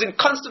 miracles in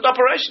constant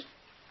operation.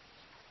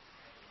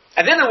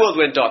 And then the world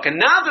went dark. And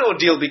now the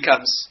ordeal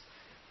becomes,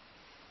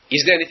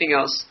 is there anything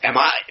else? Am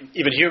I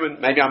even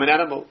human? Maybe I'm an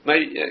animal.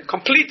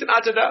 Complete and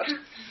utter doubt.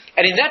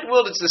 And in that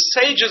world, it's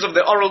the sages of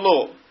the oral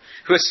law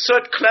who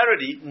assert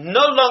clarity,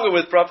 no longer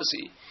with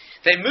prophecy.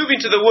 They move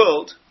into the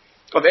world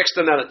of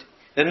externality.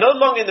 They're no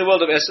longer in the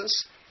world of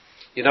essence.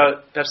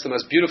 Perhaps the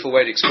most beautiful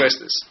way to express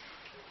this.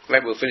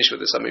 Maybe we'll finish with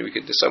this.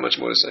 There's so much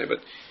more to say,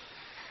 but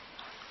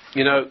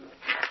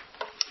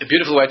a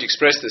beautiful way to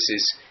express this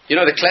is,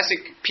 the classic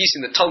piece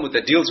in the Talmud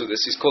that deals with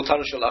this is called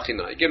Tarush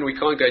al-Achina. Again, we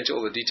can't go into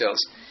all the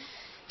details,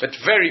 but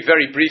very,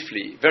 very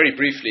briefly,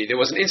 there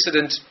was an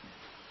incident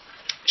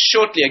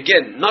shortly,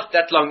 again, not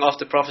that long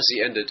after prophecy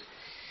ended,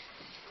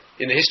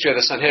 in the history of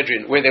the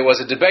Sanhedrin, where there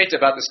was a debate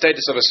about the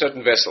status of a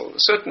certain vessel.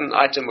 A certain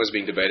item was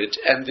being debated,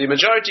 and the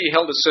majority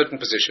held a certain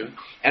position,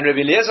 and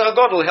Rabbi Eliezer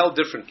HaGadol held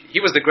differently.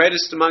 He was the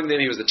greatest among them.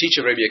 He was the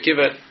teacher of Rabbi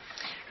Akiva.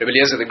 Rabbi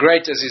Eliezer the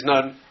Great, as he's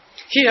known.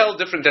 He held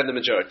different than the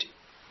majority.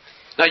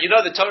 Now,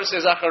 the Torah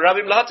says, Achar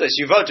Rabim Lahatos,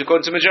 you vote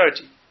according to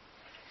majority.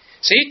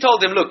 So he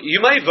told them, look, you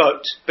may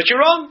vote, but you're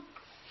wrong.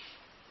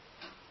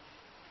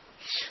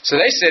 So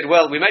they said,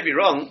 well, we may be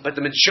wrong, but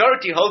the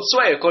majority holds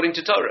sway according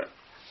to Torah.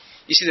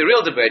 You see, the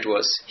real debate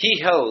was,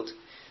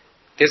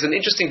 there's an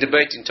interesting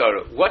debate in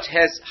Torah. What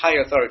has high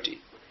authority?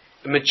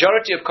 A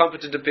majority of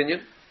competent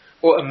opinion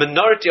or a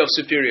minority of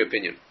superior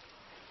opinion?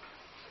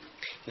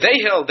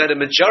 They held that a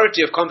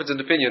majority of competent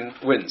opinion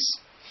wins.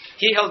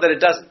 He held that it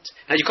doesn't.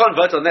 Now, you can't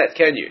vote on that,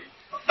 can you?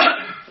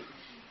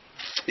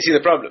 You see the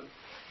problem?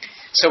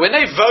 So when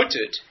they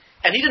voted,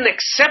 and he didn't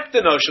accept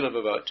the notion of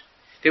a vote,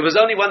 there was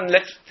only one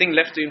thing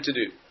left to him to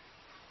do.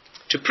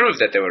 To prove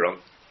that they were wrong.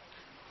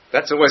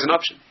 That's always an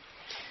option.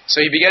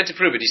 So he began to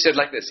prove it. He said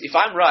like this, if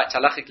I'm right,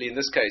 halachically in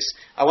this case,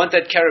 I want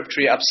that carob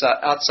tree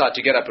outside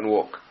to get up and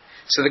walk.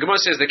 So the Gemara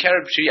says the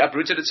carob tree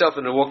uprooted itself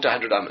and it walked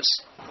 100 amas.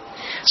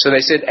 So they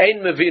said,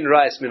 Ein mevin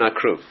ra'is min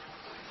akruv.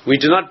 We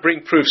do not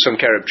bring proofs from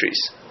carob trees.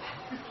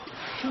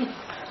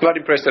 Not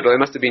impressed at all. They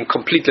must have been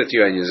complete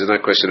Lithuanians, there's no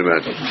question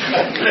about it.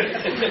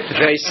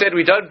 They said,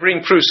 we don't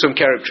bring proofs from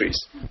carob trees.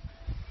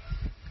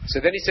 So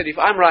then he said, if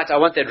I'm right, I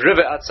want that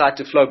river outside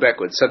to flow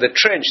backwards. So the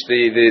trench,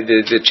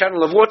 the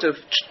channel of water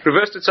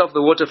reversed itself,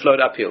 the water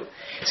flowed uphill.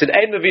 He said,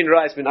 Ein Mavin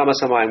Rais Min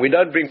Amas Hamayim. We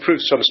don't bring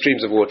proofs from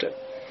streams of water.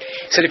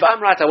 He said, if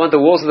I'm right, I want the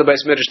walls of the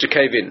Beis Medrash to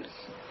cave in.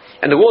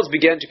 And the walls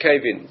began to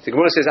cave in. The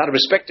Gemara says, out of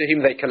respect to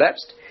him, they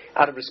collapsed.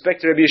 Out of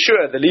respect to Rabbi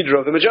Yeshua, the leader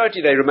of the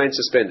majority, they remained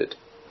suspended.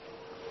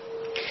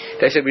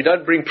 They said, we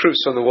don't bring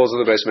proofs from the walls of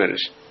the Beis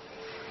Medrash.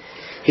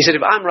 He said,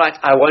 if I'm right,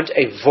 I want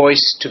a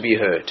voice to be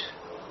heard.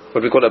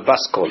 What we call a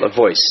bus call, a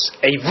voice.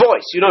 A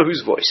voice, you know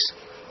whose voice?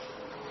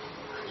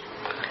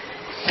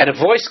 And a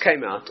voice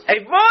came out. A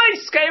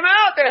voice came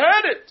out, they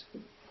heard it.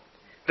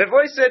 The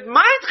voice said,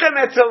 Ma'atchem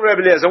etzel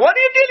Rabbi Eliezer. What are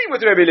you dealing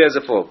with Rabbi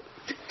Eliezer for?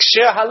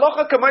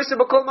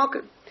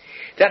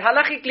 That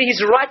halachically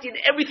he's right in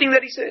everything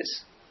that he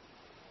says.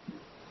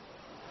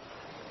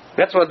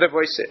 That's what the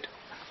voice said.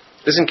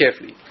 Listen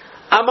carefully.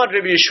 Amad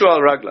Rabbi Yeshua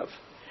al-Raglav.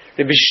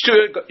 Rabbi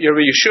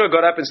Yeshua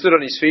got up and stood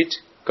on his feet,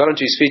 got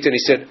onto his feet and he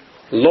said,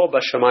 Lo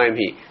b'shamayim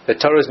hi. The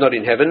Torah is not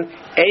in heaven.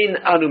 Ein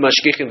anu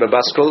mashkichin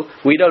b'baskol.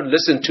 We don't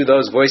listen to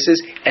those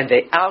voices, and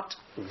they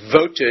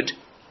outvoted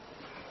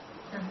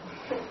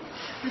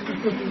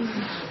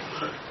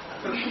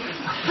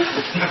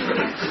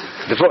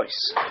the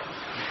voice.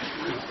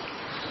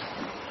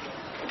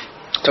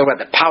 Talk about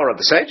the power of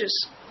the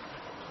sages.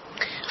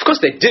 Of course,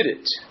 they did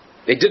it.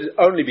 They did it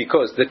only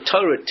because the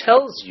Torah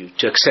tells you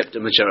to accept a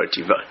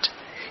majority vote,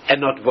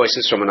 and not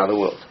voices from another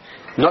world.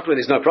 Not when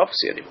there's no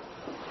prophecy anymore.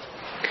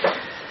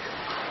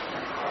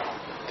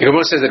 The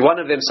Gemara says that one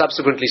of them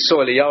subsequently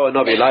saw Eliyahu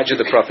Navi, Elijah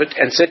the prophet,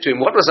 and said to him,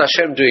 what was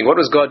Hashem doing? What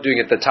was God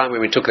doing at the time when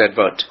we took that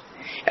vote?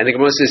 And the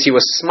Gemara says he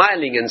was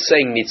smiling and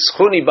saying,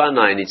 Nitzchuni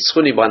banai,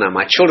 Nitzchuni banai.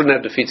 My children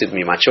have defeated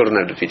me. My children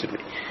have defeated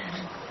me.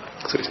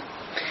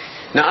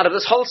 Now, out of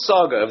this whole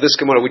saga of this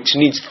Gemara, which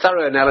needs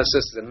thorough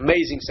analysis, it's an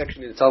amazing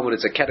section in the Talmud.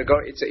 It's a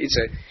category. It's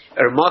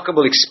a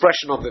remarkable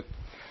expression of the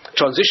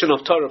transition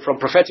of Torah from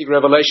prophetic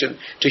revelation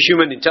to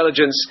human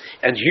intelligence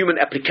and human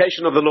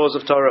application of the laws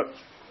of Torah.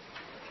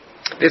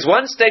 There's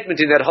one statement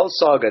in that whole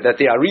saga that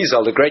the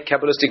Arizal, the great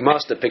Kabbalistic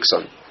master, picks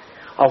on.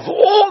 Of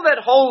all that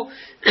whole,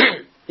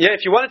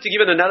 if you wanted to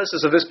give an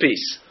analysis of this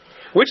piece,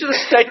 which of the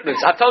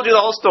statements, I've told you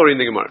the whole story in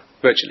the Gemara,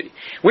 virtually.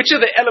 Which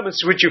of the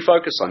elements which you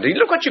focus on?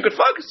 Look what you could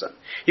focus on.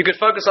 You could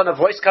focus on a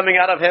voice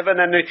coming out of heaven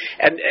and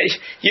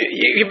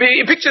you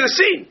picture the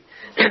scene.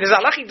 There's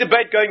a halachic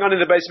debate going on in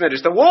the Beis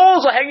Medrash. The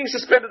walls are hanging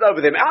suspended over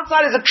them.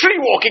 Outside is a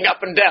tree walking up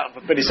and down,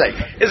 for pity's sake.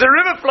 There's a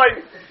river flowing.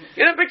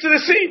 Picture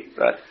the scene.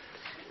 Right?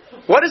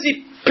 What does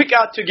he pick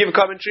out to give a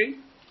commentary?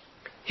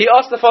 He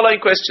asks the following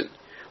question.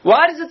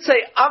 Why does it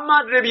say,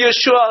 Amad Rabbi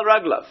Yeshua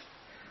al-Raglav?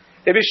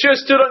 Rabbi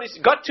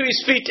Yeshua got to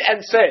his feet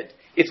and said,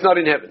 it's not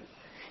in heaven.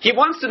 He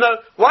wants to know,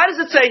 why does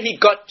it say he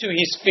got to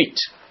his feet?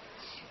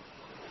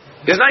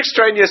 There's no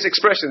extraneous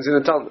expressions in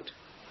the Talmud.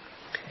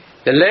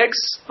 The legs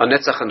are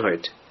Netzach and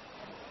Hod.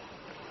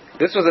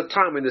 This was a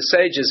time when the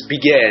sages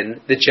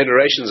began the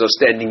generations of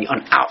standing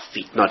on our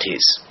feet, not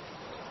his.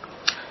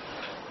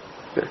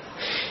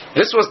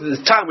 This was the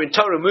time when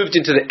Torah moved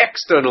into the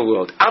external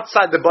world,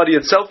 outside the body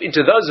itself,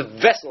 into those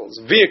vessels,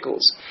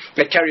 vehicles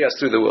that carry us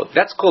through the world.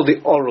 That's called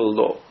the oral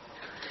law.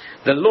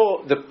 The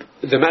law, the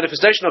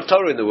manifestation of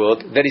Torah in the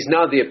world, that is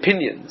now the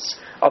opinions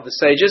of the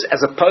sages, as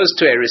opposed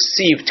to a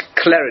received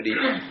clarity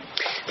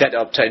that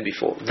are obtained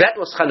before. That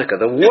was Hanukkah,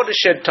 the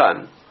watershed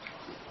time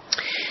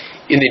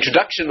in the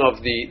introduction of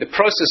the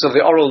process of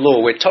the oral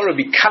law, where Torah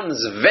becomes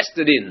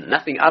vested in,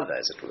 nothing other,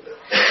 as it were,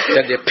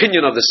 than the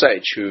opinion of the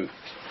sage who...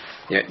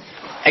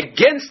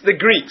 against the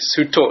Greeks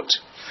who taught,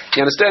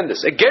 you understand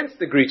this? Against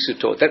the Greeks who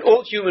taught that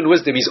all human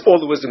wisdom is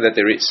all the wisdom that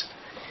there is.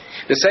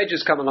 The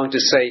sages come along to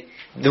say,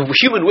 the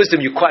human wisdom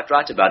you're quite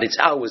right about, it's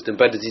our wisdom,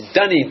 but it's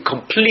done in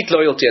complete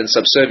loyalty and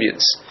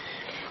subservience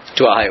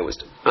to a higher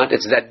wisdom. Right?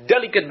 It's that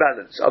delicate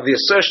balance of the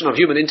assertion of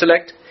human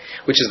intellect,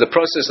 which is the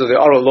process of the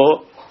oral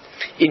law,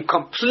 in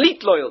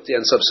complete loyalty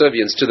and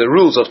subservience to the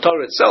rules of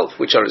Torah itself,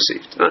 which are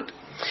received. Right?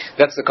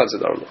 That's the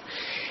concept of oral law.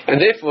 And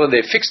therefore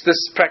they fixed this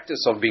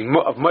practice of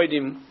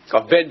moedim,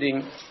 of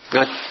bending,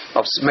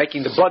 of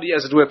making the body,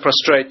 as it were,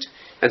 prostrate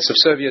and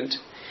subservient.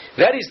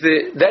 That is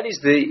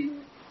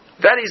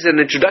an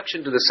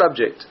introduction to the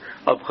subject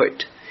of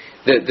Chod.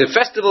 The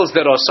festivals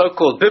that are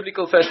so-called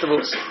biblical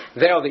festivals,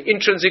 they are the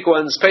intrinsic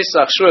ones.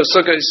 Pesach, Shavuot,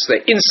 Sukkot,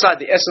 they're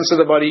inside the essence of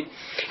the body.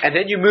 And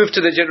then you move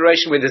to the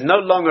generation where there's no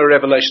longer a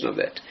revelation of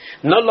that.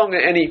 No longer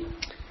any...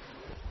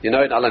 in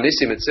Al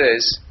Anissim it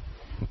says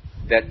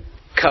that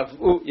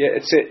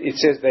it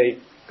says they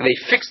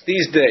fixed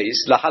these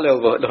days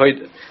Halal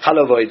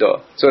Voidah.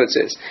 So it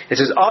says. It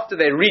says after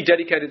they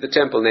rededicated the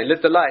temple and they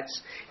lit the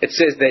lights, it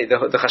says the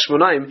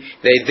Chashmonaim,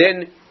 they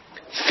then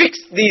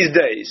fixed these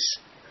days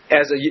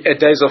as a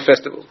days of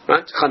festival,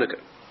 right? Hanukkah.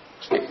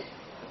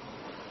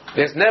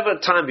 There's never a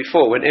time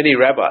before when any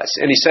rabbis,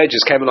 any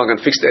sages came along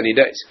and fixed any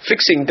days.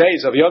 Fixing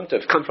days of Yom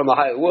Tov come from the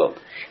higher world.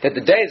 That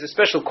the day is a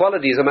special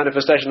quality, is a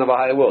manifestation of a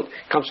higher world.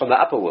 It comes from the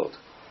upper world.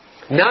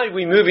 Now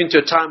we move into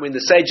a time when the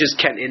sages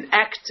can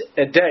enact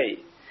a day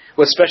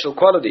with special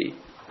quality,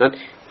 right,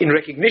 in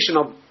recognition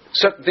of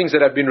certain things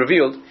that have been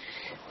revealed.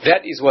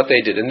 That is what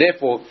they did, and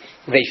therefore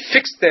they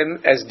fixed them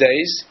as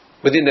days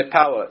within their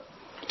power.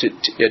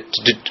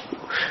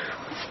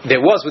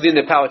 There was within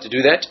their power to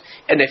do that,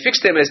 and they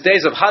fixed them as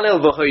days of Halel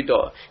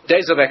v'Hoidah,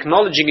 days of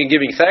acknowledging and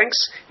giving thanks,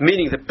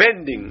 meaning the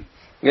bending,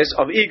 yes,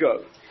 of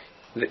ego,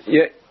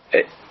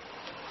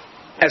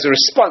 as a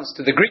response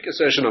to the Greek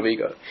assertion of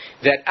ego,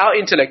 that our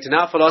intellect and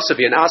our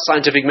philosophy and our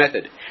scientific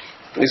method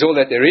is all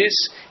that there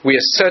is. We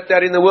assert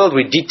that in the world.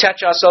 We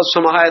detach ourselves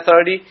from a high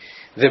authority.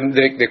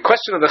 The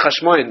question of the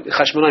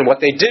Chashmonaim, what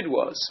they did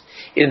was,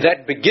 in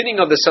that beginning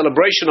of the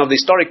celebration of the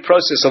historic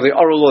process of the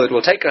oral law that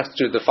will take us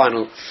to the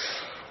final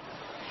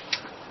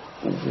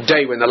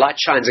day when the light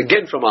shines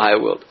again from a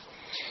higher world,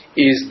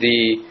 is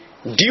the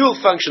dual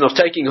function of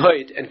taking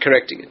Hoid and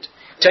correcting it.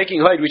 Taking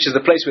Hoid, which is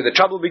the place where the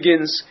trouble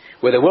begins,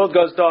 where the world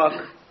goes dark,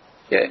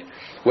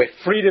 where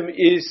freedom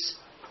is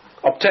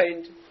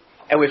obtained,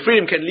 and where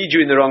freedom can lead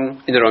you in the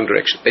wrong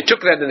direction. They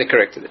took that and they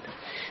corrected it.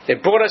 They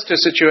brought us to a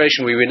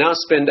situation where we now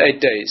spend 8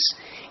 days,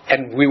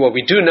 and what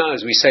we do now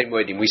is we say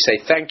Moedim. We say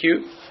thank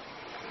you,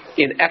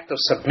 in act of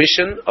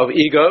submission of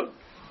ego,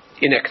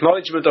 in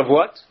acknowledgement of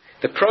what?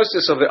 The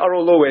process of the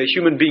oral law, where a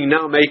human being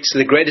now makes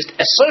the greatest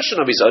assertion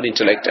of his own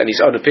intellect and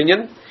his own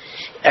opinion,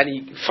 and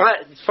he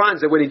finds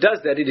that when he does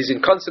that, it is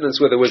in consonance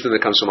with the wisdom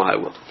that comes from a higher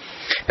world.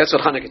 That's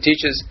what Hanukkah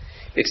teaches.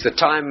 It's the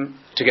time,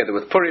 together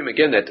with Purim,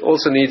 again, that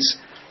also needs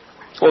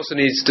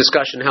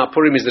discussion, how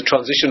Purim is the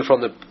transition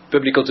from the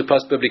biblical to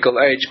post-biblical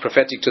age,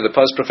 prophetic to the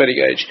post-prophetic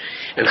age.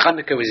 And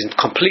Hanukkah was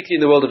completely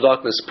in the world of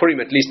darkness.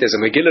 Purim, at least, there's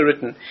a Megillah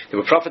written. There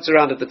were prophets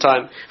around at the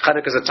time.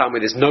 Hanukkah is a time where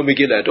there's no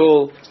Megillah at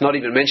all. It's not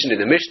even mentioned in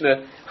the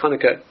Mishnah,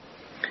 Hanukkah.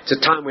 It's a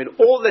time when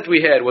all that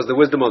we had was the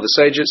wisdom of the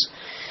sages,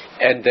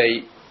 and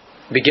they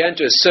began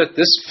to assert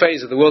this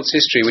phase of the world's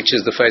history, which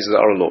is the phase of the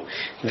oral law.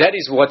 That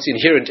is what's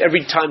inherent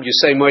every time you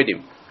say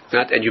Moedim,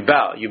 right? And you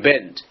bow, you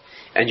bend,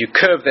 and you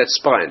curve that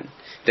spine.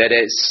 That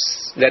is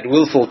that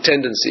willful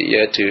tendency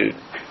to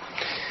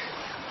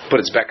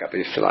put its back up,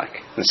 if you like,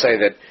 and say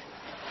that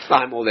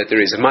I'm all that there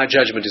is, and my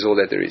judgment is all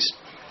that there is.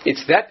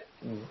 It's that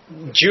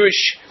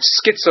Jewish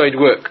schizoid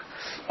work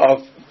of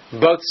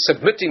both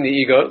submitting the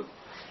ego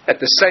at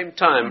the same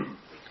time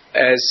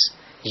as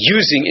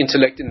using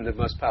intellect in the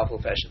most powerful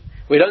fashion.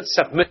 We don't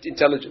submit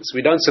intelligence,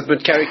 we don't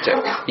submit character,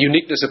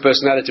 uniqueness of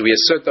personality, we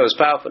assert those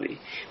powerfully.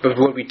 But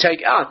what we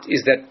take out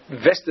is that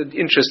vested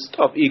interest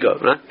of ego,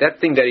 right? That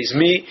thing that is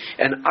me,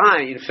 and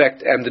I, in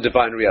fact, am the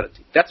divine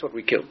reality. That's what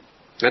we kill.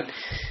 Right?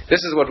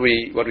 This is what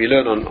we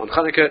learn on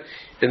Hanukkah,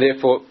 and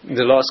therefore,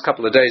 the last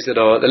couple of days that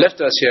are left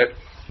to us here,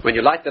 when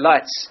you light the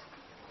lights,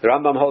 the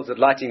Rambam holds that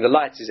lighting the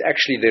lights is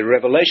actually the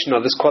revelation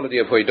of this quality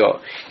of Hoidah.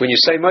 When you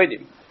say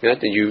Moedim,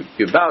 right, and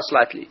you bow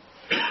slightly,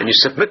 and you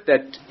submit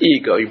that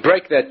ego, you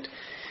break that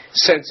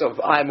sense of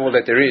I am all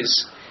that there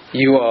is,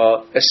 you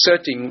are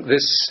asserting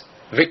this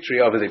victory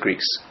over the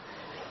Greeks.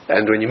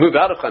 And when you move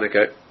out of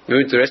Hanukkah,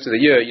 move into the rest of the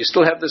year, you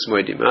still have this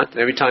Moedim, right? And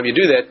every time you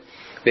do that,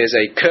 there's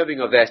a curving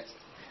of that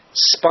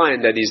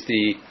spine that is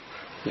the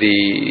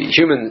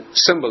human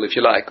symbol, if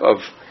you like, of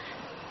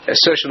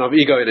assertion of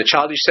ego in a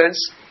childish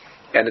sense,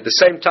 and at the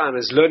same time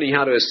as learning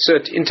how to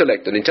assert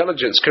intellect and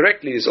intelligence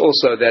correctly is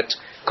also that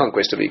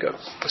conquest of ego.